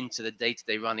economy into the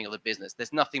day-to-day running of the business.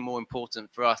 There's nothing more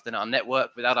important for us than our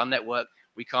network. Without our network,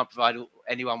 we can't provide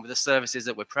anyone with the services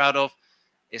that we're proud of.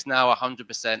 It's now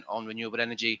 100% on renewable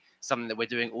energy, something that we're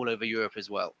doing all over Europe as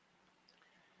well.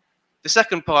 The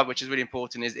second part, which is really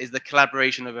important, is the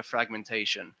collaboration over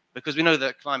fragmentation, because we know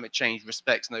that climate change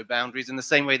respects no boundaries in the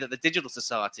same way that the digital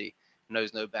society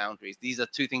knows no boundaries. These are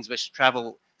two things which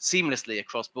travel seamlessly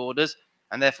across borders,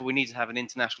 and therefore we need to have an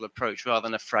international approach rather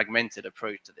than a fragmented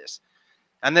approach to this.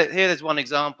 And here there's one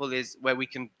example is where we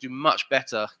can do much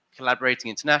better collaborating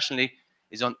internationally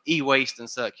is on e-waste and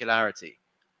circularity,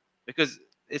 because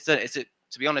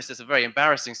to be honest, it's a very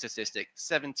embarrassing statistic.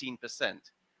 17%,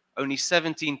 only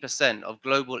 17% of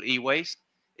global e-waste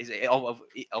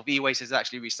of e-waste is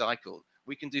actually recycled.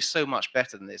 We can do so much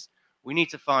better than this. We need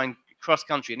to find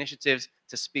cross-country initiatives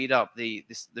to speed up the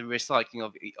recycling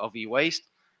of e-waste,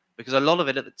 because a lot of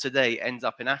it today ends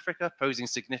up in Africa, posing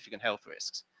significant health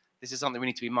risks. This is something we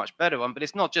need to be much better on, but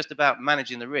it's not just about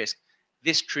managing the risk.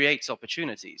 This creates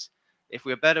opportunities. If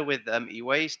we're better with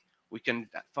e-waste, we can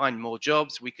find more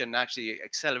jobs. We can actually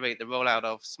accelerate the rollout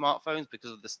of smartphones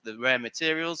because of the rare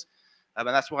materials. And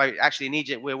that's why actually in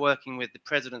Egypt, we're working with the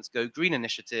President's Go Green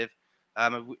initiative.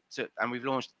 And we've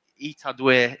launched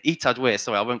Itadwe.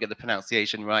 Sorry, I won't get the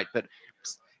pronunciation right, but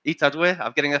Itadwe,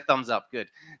 I'm getting a thumbs up, good.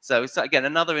 So again,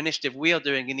 another initiative we are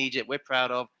doing in Egypt, we're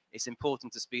proud of. It's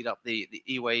important to speed up the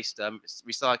e-waste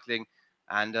recycling,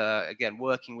 and again,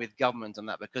 working with government on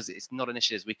that, because it's not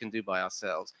initiatives we can do by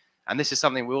ourselves. And this is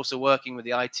something we're also working with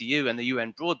the ITU and the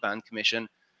UN Broadband Commission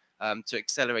to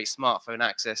accelerate smartphone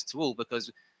access to all,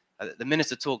 because the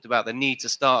minister talked about the need to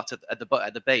start at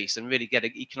the base and really get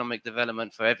economic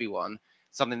development for everyone.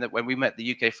 Something that when we met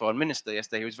the UK Foreign Minister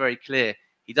yesterday, he was very clear.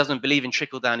 He doesn't believe in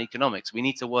trickle-down economics. We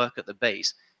need to work at the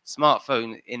base.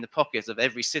 Smartphone in the pockets of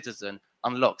every citizen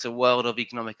unlocks a world of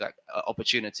economic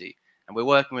opportunity. And we're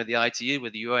working with the ITU,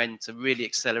 with the UN, to really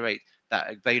accelerate that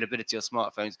availability of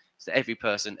smartphones to every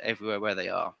person, everywhere where they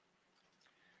are.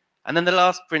 And then the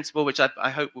last principle, which I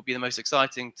hope will be the most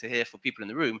exciting to hear for people in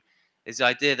the room, is the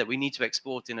idea that we need to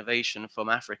export innovation from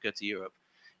Africa to Europe.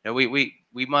 You know,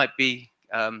 we might be,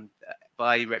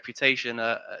 by reputation,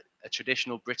 a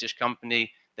traditional British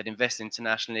company that invests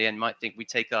internationally and might think we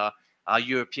take our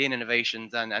European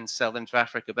innovations and sell them to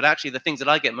Africa. But actually, the things that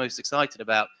I get most excited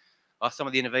about are some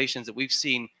of the innovations that we've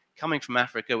seen coming from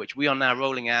Africa, which we are now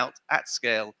rolling out at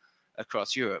scale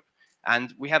across Europe.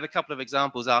 And we have a couple of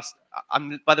examples.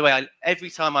 By the way, every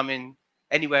time I'm in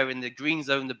anywhere in the green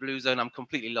zone, the blue zone, I'm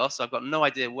completely lost. So I've got no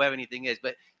idea where anything is.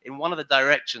 But in one of the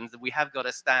directions that we have got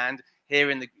a stand here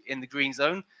in the green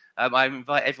zone, I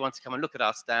invite everyone to come and look at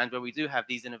our stand where we do have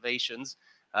these innovations,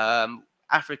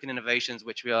 African innovations,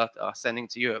 which we are sending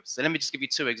to Europe. So let me just give you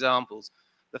two examples.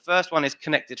 The first one is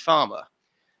Connected Farmer.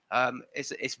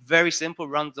 It's very simple,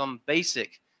 runs on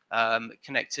basic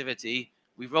connectivity.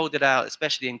 We've rolled it out,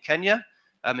 especially in Kenya.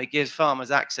 It gives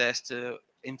farmers access to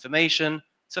information,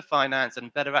 to finance,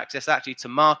 and better access actually to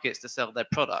markets to sell their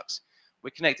products.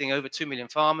 We're connecting over 2 million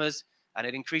farmers, and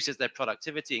it increases their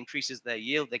productivity, increases their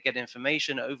yield. They get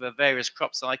information over various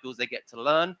crop cycles. They get to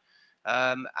learn.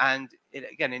 And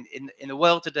again, in the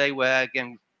world today, where,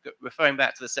 again, referring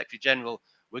back to the Secretary General,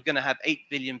 we're going to have 8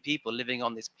 billion people living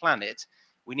on this planet.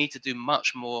 We need to do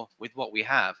much more with what we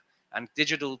have. And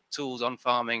digital tools on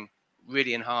farming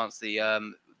really enhance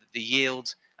the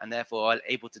yield, and therefore are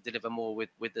able to deliver more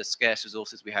with the scarce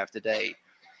resources we have today.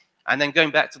 And then going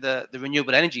back to the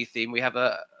renewable energy theme, we have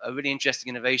a really interesting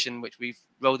innovation which we've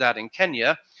rolled out in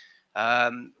Kenya,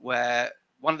 where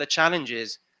one of the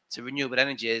challenges to renewable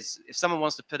energy is if someone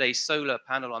wants to put a solar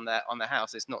panel on their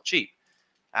house, it's not cheap.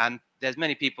 And there's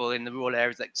many people in the rural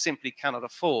areas that simply cannot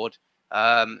afford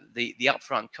the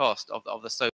upfront cost of the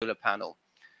solar panel.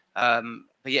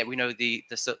 But yet we know the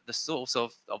source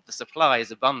of the supply is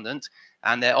abundant,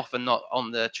 and they're often not on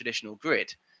the traditional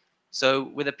grid.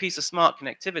 So with a piece of smart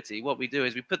connectivity, what we do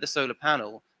is we put the solar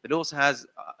panel that also has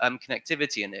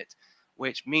connectivity in it,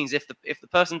 which means if the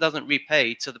person doesn't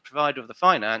repay to the provider of the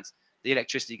finance, the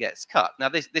electricity gets cut. Now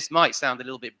this might sound a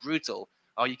little bit brutal.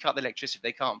 Oh, you cut the electricity if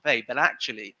they can't pay, but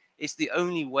actually It's the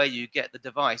only way you get the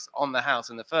device on the house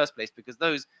in the first place, because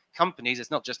those companies, it's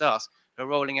not just us, who are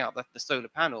rolling out the solar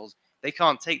panels. They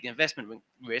can't take the investment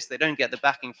risk. They don't get the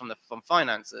backing from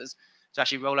financiers to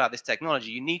actually roll out this technology.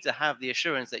 You need to have the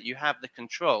assurance that you have the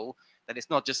control, that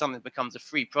it's not just something that becomes a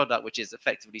free product, which is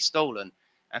effectively stolen.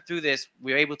 And through this,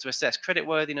 we're able to assess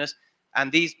creditworthiness,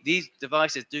 and these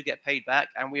devices do get paid back.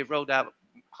 And we have rolled out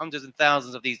hundreds and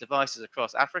thousands of these devices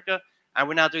across Africa. And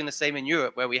we're now doing the same in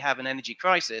Europe, where we have an energy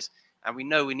crisis, and we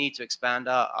know we need to expand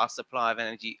our supply of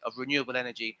energy, of renewable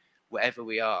energy, wherever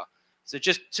we are. So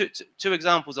just two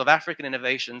examples of African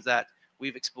innovations that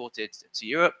we've exported to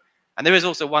Europe. And there is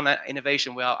also one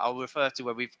innovation where I'll refer to,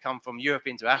 where we've come from Europe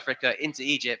into Africa, into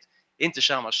Egypt, into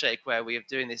Sharm el-Sheikh, where we are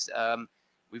doing this,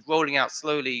 we're rolling out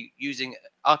slowly using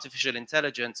artificial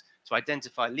intelligence to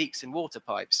identify leaks in water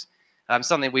pipes.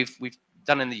 Something we've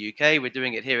done in the UK, we're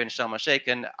doing it here in Sharm el-Sheikh,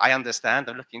 and I understand,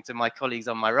 I'm looking to my colleagues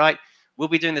on my right, we'll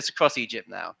be doing this across Egypt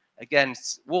now. Again,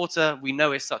 water, we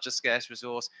know, is such a scarce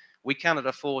resource. We cannot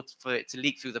afford for it to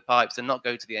leak through the pipes and not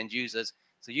go to the end users.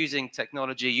 So using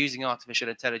technology, using artificial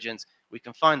intelligence, we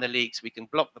can find the leaks, we can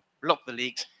block the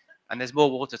leaks, and there's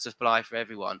more water supply for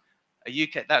everyone.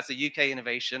 That's a UK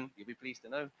innovation, you'll be pleased to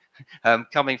know,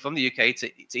 coming from the UK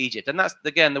to Egypt. And that's,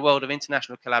 again, the world of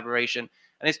international collaboration.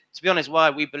 And it's, to be honest, why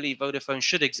we believe Vodafone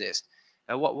should exist.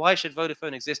 Why should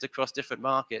Vodafone exist across different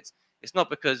markets? It's not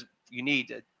because you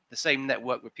need the same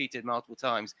network repeated multiple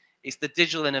times. It's the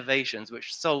digital innovations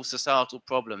which solve societal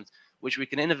problems, which we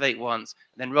can innovate once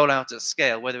and then roll out at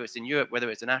scale, whether it's in Europe, whether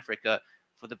it's in Africa,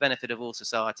 for the benefit of all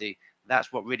society.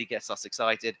 That's what really gets us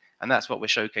excited, and that's what we're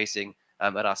showcasing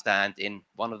at our stand in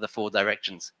one of the 4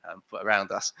 directions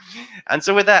around us. And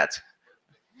so with that,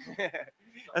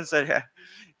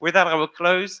 with that, I will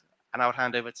close, and I'll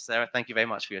hand over to Sarah. Thank you very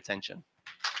much for your attention.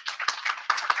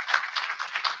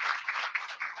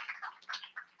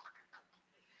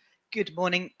 Good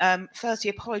morning. Firstly,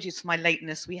 apologies for my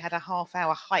lateness. We had a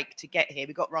half-hour hike to get here.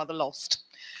 We got rather lost.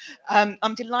 I'm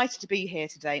delighted to be here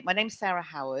today. My name's Sarah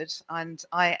Howard, and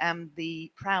I am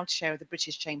the proud chair of the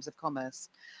British Chambers of Commerce.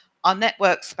 Our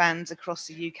network spans across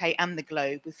the UK and the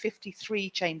globe, with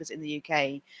 53 chambers in the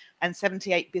UK and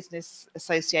 78 business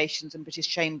associations and British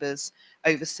chambers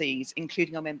overseas,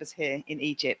 including our members here in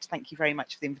Egypt. Thank you very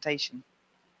much for the invitation.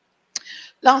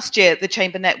 Last year, the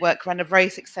Chamber Network ran a very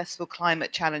successful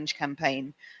climate challenge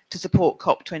campaign to support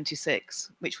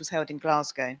COP26, which was held in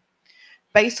Glasgow.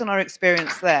 Based on our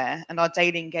experience there and our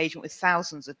daily engagement with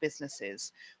thousands of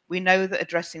businesses, we know that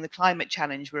addressing the climate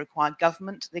challenge will require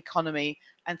government, the economy,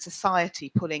 and society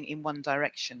pulling in one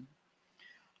direction.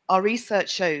 Our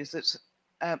research shows that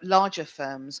larger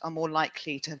firms are more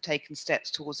likely to have taken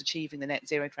steps towards achieving the net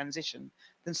zero transition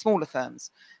than smaller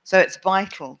firms. So it's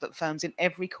vital that firms in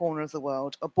every corner of the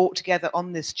world are brought together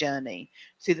on this journey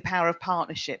through the power of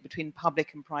partnership between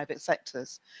public and private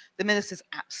sectors. The Minister's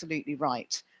absolutely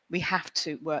right. We have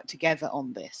to work together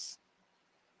on this.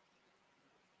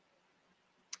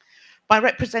 By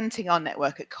representing our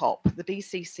network at COP, the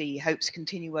BCC hopes to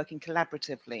continue working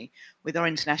collaboratively with our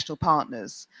international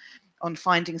partners on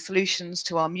finding solutions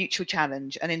to our mutual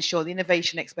challenge and ensure the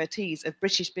innovation expertise of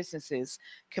British businesses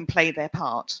can play their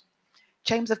part.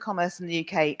 Chambers of Commerce in the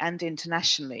UK and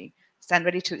internationally stand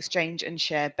ready to exchange and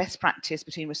share best practice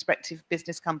between respective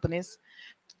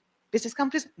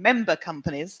member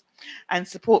companies, and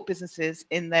support businesses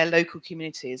in their local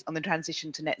communities on the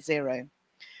transition to net zero.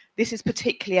 This is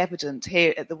particularly evident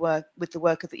here at with the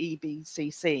work of the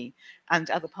EBCC and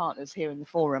other partners here in the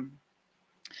forum.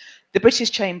 The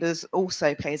British Chambers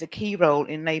also plays a key role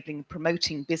in enabling and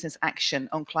promoting business action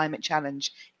on climate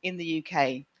challenge in the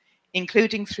UK,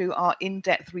 including through our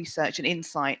in-depth research and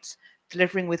insights,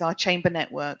 delivering with our chamber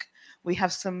network. We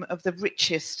have some of the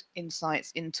richest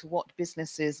insights into what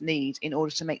businesses need in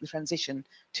order to make the transition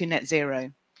to net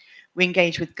zero. We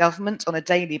engage with government on a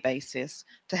daily basis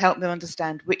to help them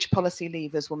understand which policy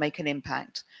levers will make an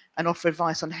impact and offer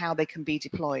advice on how they can be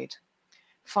deployed.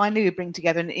 Finally, we bring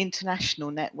together an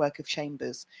international network of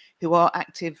chambers who are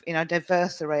active in a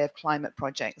diverse array of climate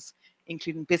projects,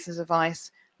 including business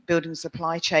advice, building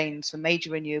supply chains for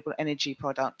major renewable energy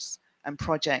products and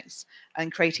projects,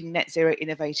 and creating net zero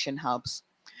innovation hubs.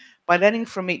 By learning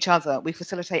from each other, we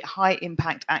facilitate high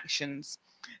impact actions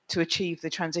to achieve the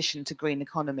transition to green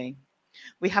economy.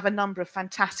 We have a number of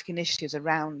fantastic initiatives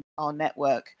around our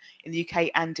network in the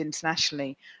UK and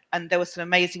internationally, and there was some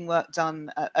amazing work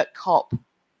done at COP.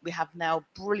 We have now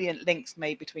brilliant links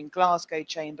made between Glasgow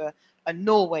Chamber and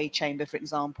Norway Chamber, for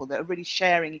example, that are really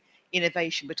sharing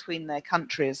innovation between their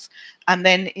countries. And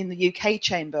then in the UK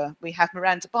Chamber, we have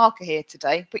Miranda Barker here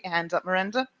today. Put your hand up,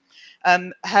 Miranda.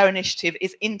 Her initiative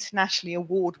is internationally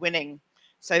award-winning.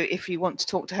 So if you want to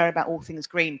talk to her about all things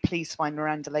green, please find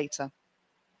Miranda later.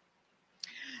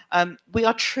 We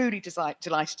are truly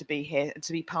delighted to be here and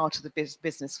to be part of the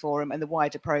Business Forum and the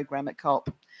wider programme at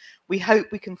COP. We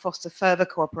hope we can foster further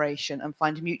cooperation and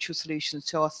find mutual solutions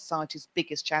to our society's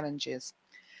biggest challenges.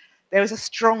 There is a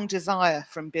strong desire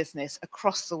from business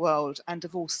across the world and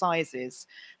of all sizes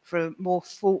to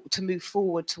move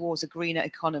forward towards a greener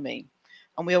economy.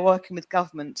 And we are working with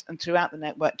government and throughout the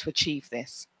network to achieve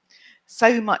this.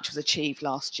 So much was achieved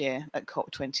last year at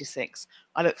COP26.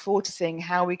 I look forward to seeing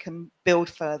how we can build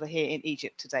further here in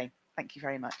Egypt today. Thank you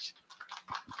very much.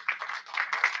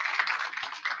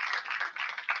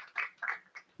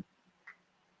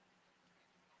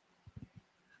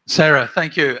 Sarah,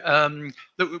 thank you.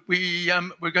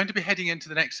 We're going to be heading into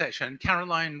the next section.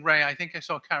 Caroline Ray, I think I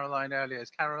saw Caroline earlier. Is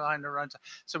Caroline around?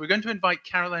 So we're going to invite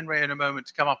Caroline Ray in a moment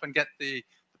to come up and get the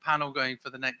panel going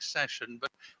for the next session. But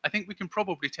I think we can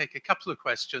probably take a couple of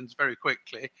questions very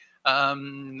quickly. Are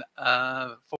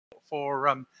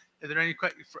there any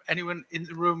questions for anyone in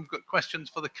the room got questions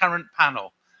for the current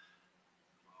panel?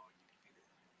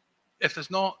 If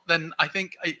there's not, then I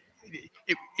think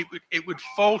it would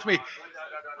fall to me.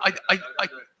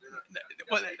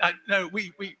 No,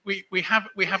 we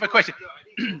have a question.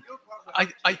 You're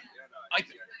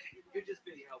just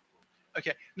really helpful.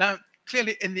 Okay, now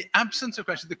clearly in the absence of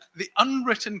questions, the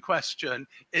unwritten question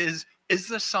is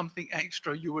there something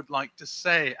extra you would like to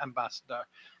say, Ambassador?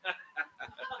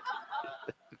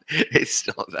 It's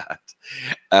not that.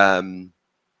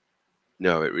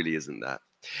 No, it really isn't that.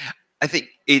 I think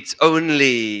it's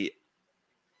only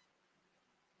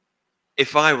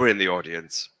if I were in the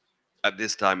audience at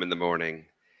this time in the morning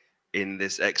in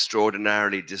this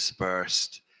extraordinarily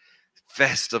dispersed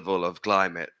festival of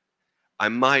climate, I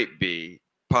might be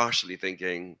partially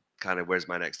thinking, kind of, where's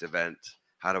my next event?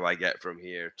 How do I get from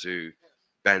here to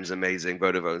Ben's amazing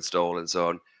Vodafone stall and so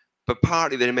on? But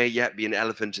partly there may yet be an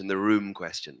elephant in the room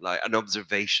question, like an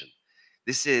observation.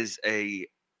 This is a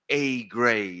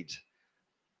A-grade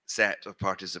set of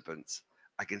participants.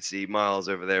 I can see Miles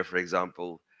over there, for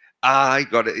example. I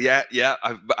got it. Yeah.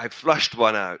 I've flushed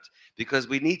one out because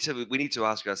we need to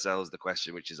ask ourselves the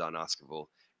question which is unaskable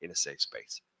in a safe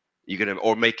space. You're gonna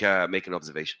or make an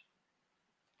observation.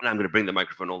 And I'm going to bring the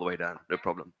microphone all the way down. No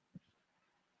problem.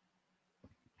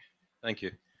 Thank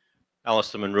you.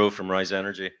 Alistair Munro from Rise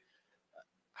Energy.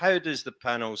 How does the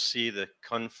panel see the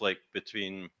conflict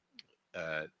between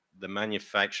the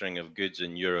manufacturing of goods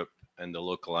in Europe and the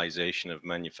localization of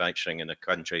manufacturing in a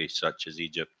country such as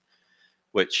Egypt,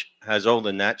 which has all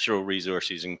the natural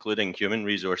resources, including human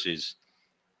resources,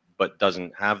 but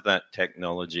doesn't have that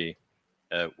technology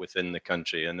within the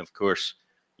country? And of course,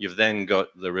 you've then got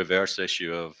the reverse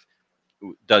issue of,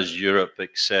 does Europe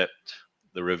accept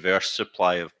the reverse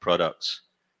supply of products?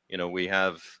 You know, we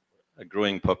have a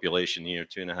growing population here,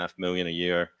 2.5 million a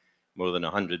year, more than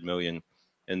 100 million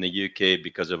in the UK.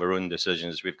 Because of our own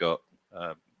decisions, we've got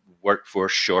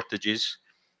workforce shortages.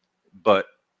 But,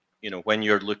 you know, when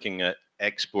you're looking at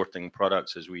exporting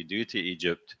products as we do to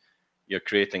Egypt, you're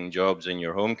creating jobs in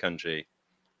your home country,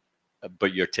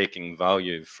 but you're taking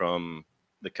value from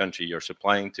the country you're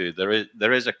supplying to.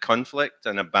 There is a conflict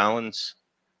and a balance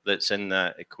that's in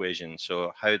that equation.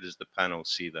 So how does the panel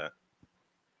see that?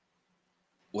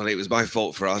 Well, it was my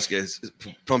fault for asking,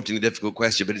 prompting a difficult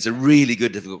question, but it's a really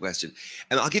good difficult question.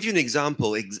 And I'll give you an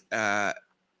example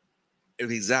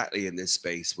exactly in this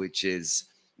space, which is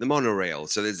the monorail.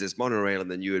 So there's this monorail in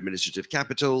the new administrative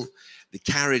capital. The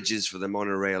carriages for the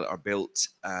monorail are built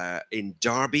in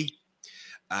Derby.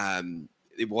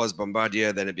 It was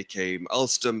Bombardier, then it became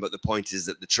Alstom, but the point is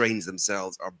that the trains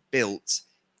themselves are built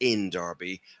in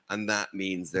Derby, and that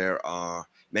means there are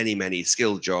many, many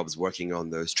skilled jobs working on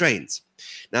those trains.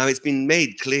 Now, it's been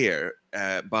made clear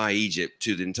by Egypt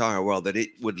to the entire world that it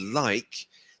would like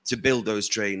to build those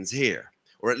trains here,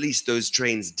 or at least those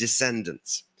trains'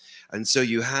 descendants. And so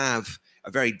you have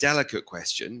a very delicate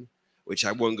question, which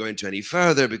I won't go into any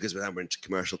further because we're into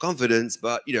commercial confidence,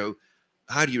 but, you know,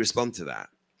 how do you respond to that?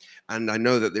 And I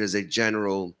know that there's a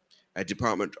general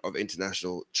Department of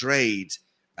International Trade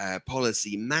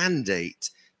policy mandate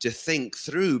to think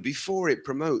through before it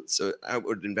promotes an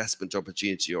outward investment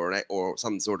opportunity or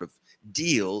some sort of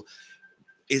deal.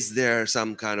 Is there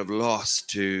some kind of loss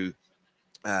to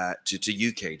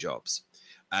UK jobs?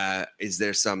 Is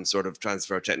there some sort of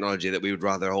transfer of technology that we would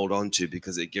rather hold on to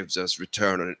because it gives us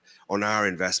return on our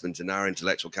investment and our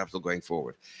intellectual capital going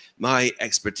forward? My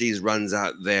expertise runs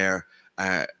out there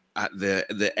at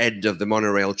the end of the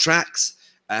monorail tracks,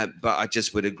 but I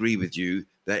just would agree with you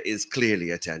there is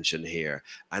clearly a tension here.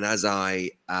 And as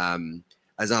I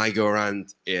go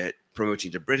around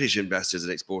promoting to British investors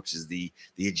and exporters the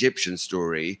Egyptian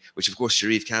story, which of course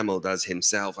Sharif Kamel does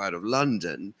himself out of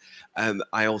London,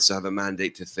 I also have a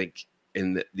mandate to think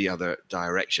in the other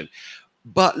direction.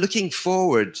 But looking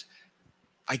forward,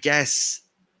 I guess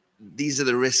these are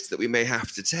the risks that we may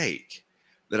have to take,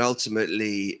 that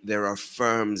ultimately there are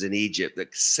firms in Egypt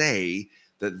that say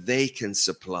that they can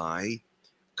supply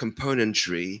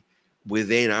componentry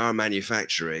within our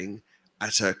manufacturing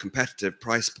at a competitive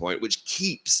price point, which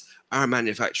keeps our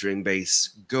manufacturing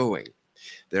base going.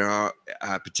 There are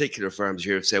particular firms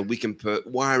here who have said we can put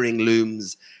wiring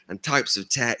looms and types of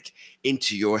tech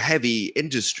into your heavy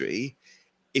industry.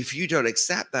 If you don't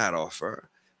accept that offer,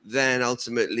 then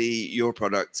ultimately your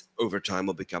product over time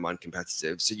will become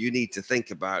uncompetitive. So you need to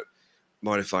think about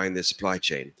modifying the supply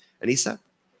chain. Anissa?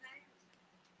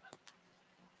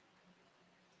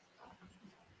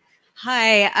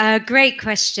 Hi, great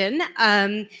question.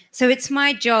 So it's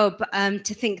my job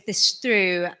to think this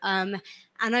through. And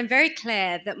I'm very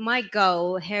clear that my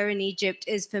goal here in Egypt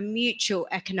is for mutual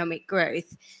economic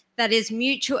growth. That is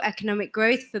mutual economic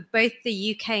growth for both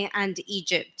the UK and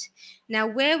Egypt. Now,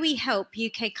 where we help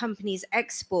UK companies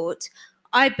export,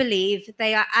 I believe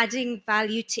they are adding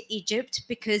value to Egypt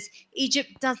because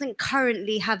Egypt doesn't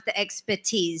currently have the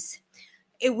expertise.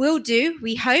 It will do,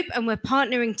 we hope, and we're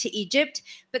partnering to Egypt,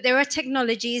 but there are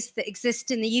technologies that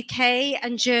exist in the UK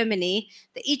and Germany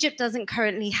that Egypt doesn't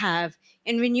currently have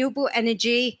in renewable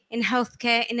energy, in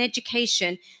healthcare, in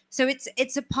education. So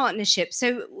it's a partnership.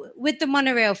 So with the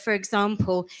monorail, for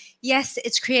example, yes,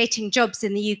 it's creating jobs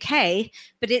in the UK,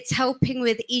 but it's helping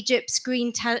with Egypt's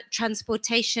green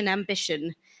transportation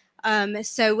ambition.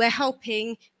 So we're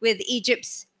helping with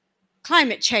Egypt's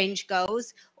climate change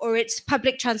goals or its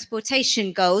public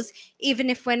transportation goals, even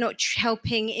if we're not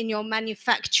helping in your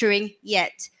manufacturing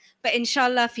yet. But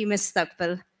inshallah, fi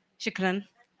mustaqbal. Shukran.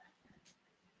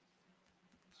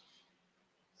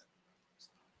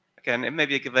 Again, it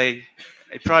maybe give a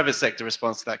private sector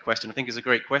response to that question. I think is a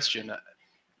great question.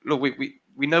 Look,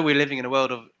 we know we're living in a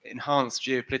world of enhanced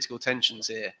geopolitical tensions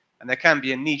here, and there can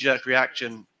be a knee-jerk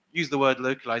reaction, use the word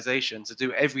localization, to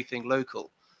do everything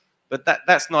local. But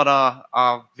that's not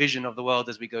our vision of the world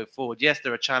as we go forward. Yes,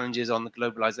 there are challenges on the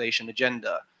globalization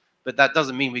agenda, but that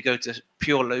doesn't mean we go to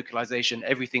pure localization,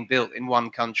 everything built in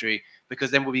one country, because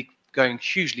then we'll be going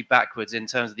hugely backwards in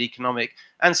terms of the economic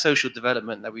and social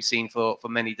development that we've seen for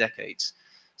many decades.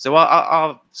 So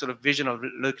our sort of vision of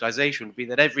localization would be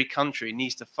that every country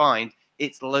needs to find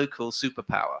its local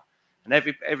superpower. And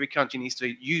every country needs to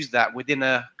use that within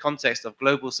a context of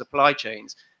global supply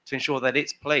chains to ensure that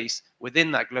its place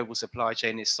within that global supply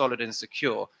chain is solid and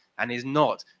secure and is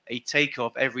not a take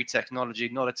of every technology,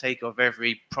 not a take of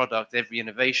every product, every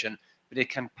innovation, but it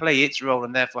can play its role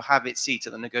and therefore have its seat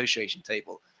at the negotiation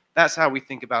table. That's how we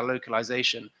think about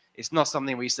localization. It's not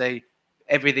something we say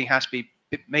everything has to be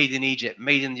made in Egypt,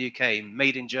 made in the UK,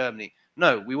 made in Germany.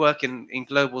 No, we work in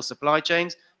global supply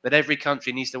chains, but every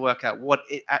country needs to work out what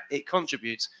it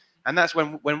contributes. And that's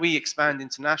when we expand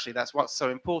internationally, that's what's so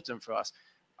important for us.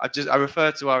 I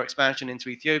referred to our expansion into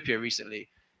Ethiopia recently.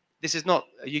 This is not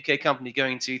a UK company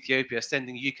going to Ethiopia,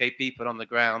 sending UK people on the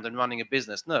ground and running a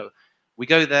business. No, we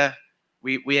go there,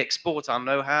 we export our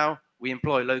know-how, we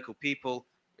employ local people.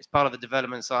 It's part of the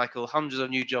development cycle, hundreds of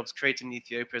new jobs created in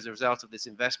Ethiopia as a result of this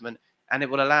investment. And it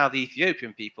will allow the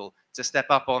Ethiopian people to step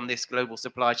up on this global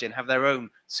supply chain, have their own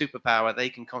superpower they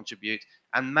can contribute,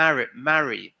 and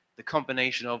marry the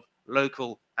combination of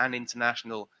local and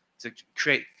international to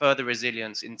create further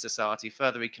resilience in society,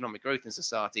 further economic growth in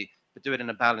society, but do it in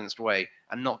a balanced way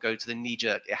and not go to the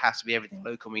knee-jerk, it has to be everything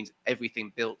local, means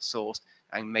everything built, sourced,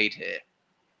 and made here.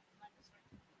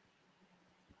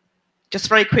 Just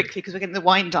very quickly, because we're getting the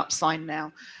wind-up sign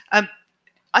now.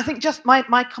 I think just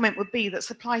my comment would be that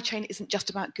supply chain isn't just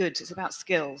about goods, it's about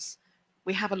skills.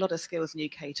 We have a lot of skills in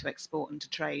the UK to export and to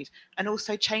trade. And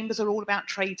also chambers are all about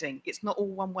trading. It's not all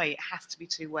one way, it has to be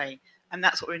two-way. And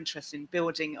that's what we're interested in,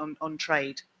 building on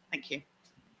trade. Thank you.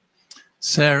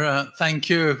 Sarah, thank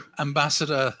you.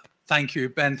 Ambassador, thank you.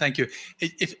 Ben, thank you.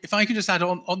 If I could just add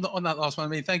on that last one, I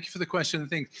mean, thank you for the question. I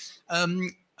think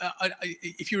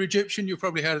if you're Egyptian, you've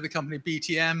probably heard of the company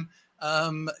BTM.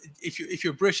 If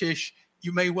you're British,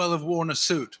 you may well have worn a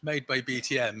suit made by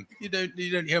BTM. You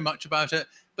don't hear much about it,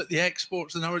 but the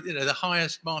exports, the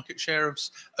highest market share of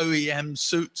OEM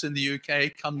suits in the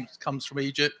UK comes from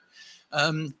Egypt.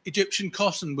 Egyptian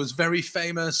cotton was very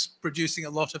famous, producing a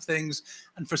lot of things,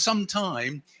 and for some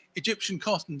time, Egyptian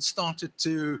cotton started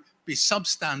to be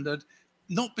substandard,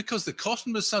 not because the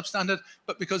cotton was substandard,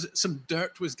 but because some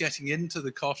dirt was getting into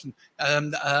the cotton.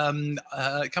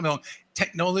 Coming on,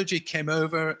 technology came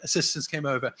over, assistance came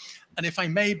over. And if I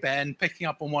may, Ben, picking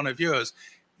up on one of yours,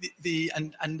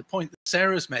 and the point that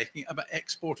Sarah's making about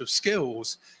export of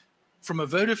skills, from a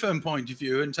Vodafone point of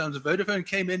view, in terms of Vodafone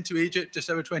came into Egypt just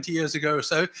over 20 years ago or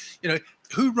so, you know,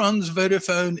 who runs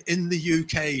Vodafone in the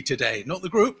UK today? Not the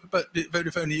group, but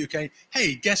Vodafone in the UK.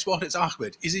 Hey, guess what? It's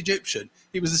Ahmed. He's Egyptian.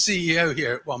 He was the CEO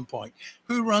here at one point.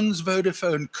 Who runs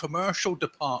Vodafone commercial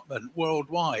department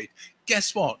worldwide?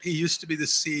 Guess what? He used to be the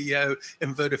CEO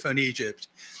in Vodafone Egypt.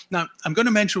 Now, I'm going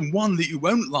to mention one that you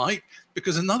won't like,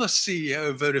 because another CEO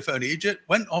of Vodafone Egypt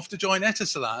went off to join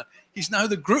Etisalat. He's now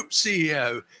the group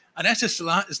CEO. And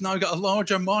Etisalat has now got a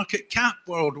larger market cap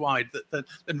worldwide than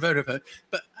Vodafone.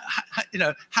 But you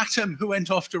know, Hatem, who went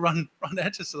off to run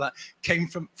Etisalat, came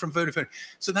from Vodafone.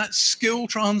 So that skill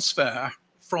transfer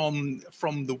from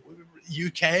the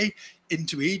UK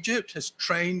into Egypt has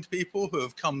trained people who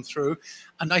have come through.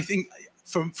 And I think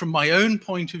from my own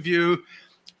point of view,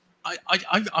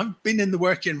 I've been in the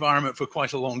work environment for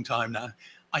quite a long time now.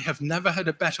 I have never had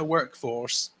a better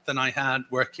workforce than I had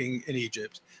working in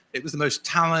Egypt. It was the most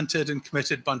talented and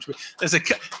committed bunch of.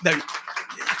 No,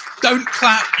 don't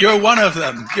clap. You're one of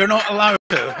them. You're not allowed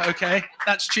to. Okay,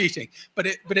 that's cheating. But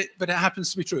it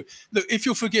happens to be true. Look, if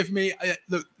you'll forgive me,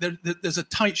 look, there's a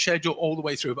tight schedule all the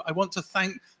way through. But I want to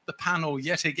thank the panel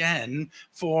yet again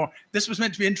for this. Was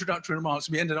meant to be introductory remarks.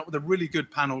 We ended up with a really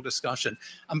good panel discussion.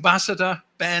 Ambassador,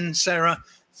 Ben, Sarah,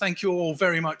 thank you all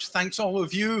very much. Thanks all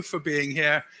of you for being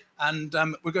here. And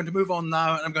we're going to move on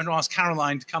now, and I'm going to ask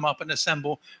Caroline to come up and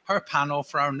assemble her panel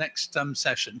for our next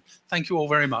session. Thank you all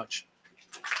very much.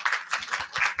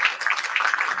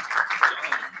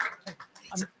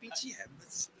 It's a BTM.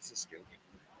 That's a skill.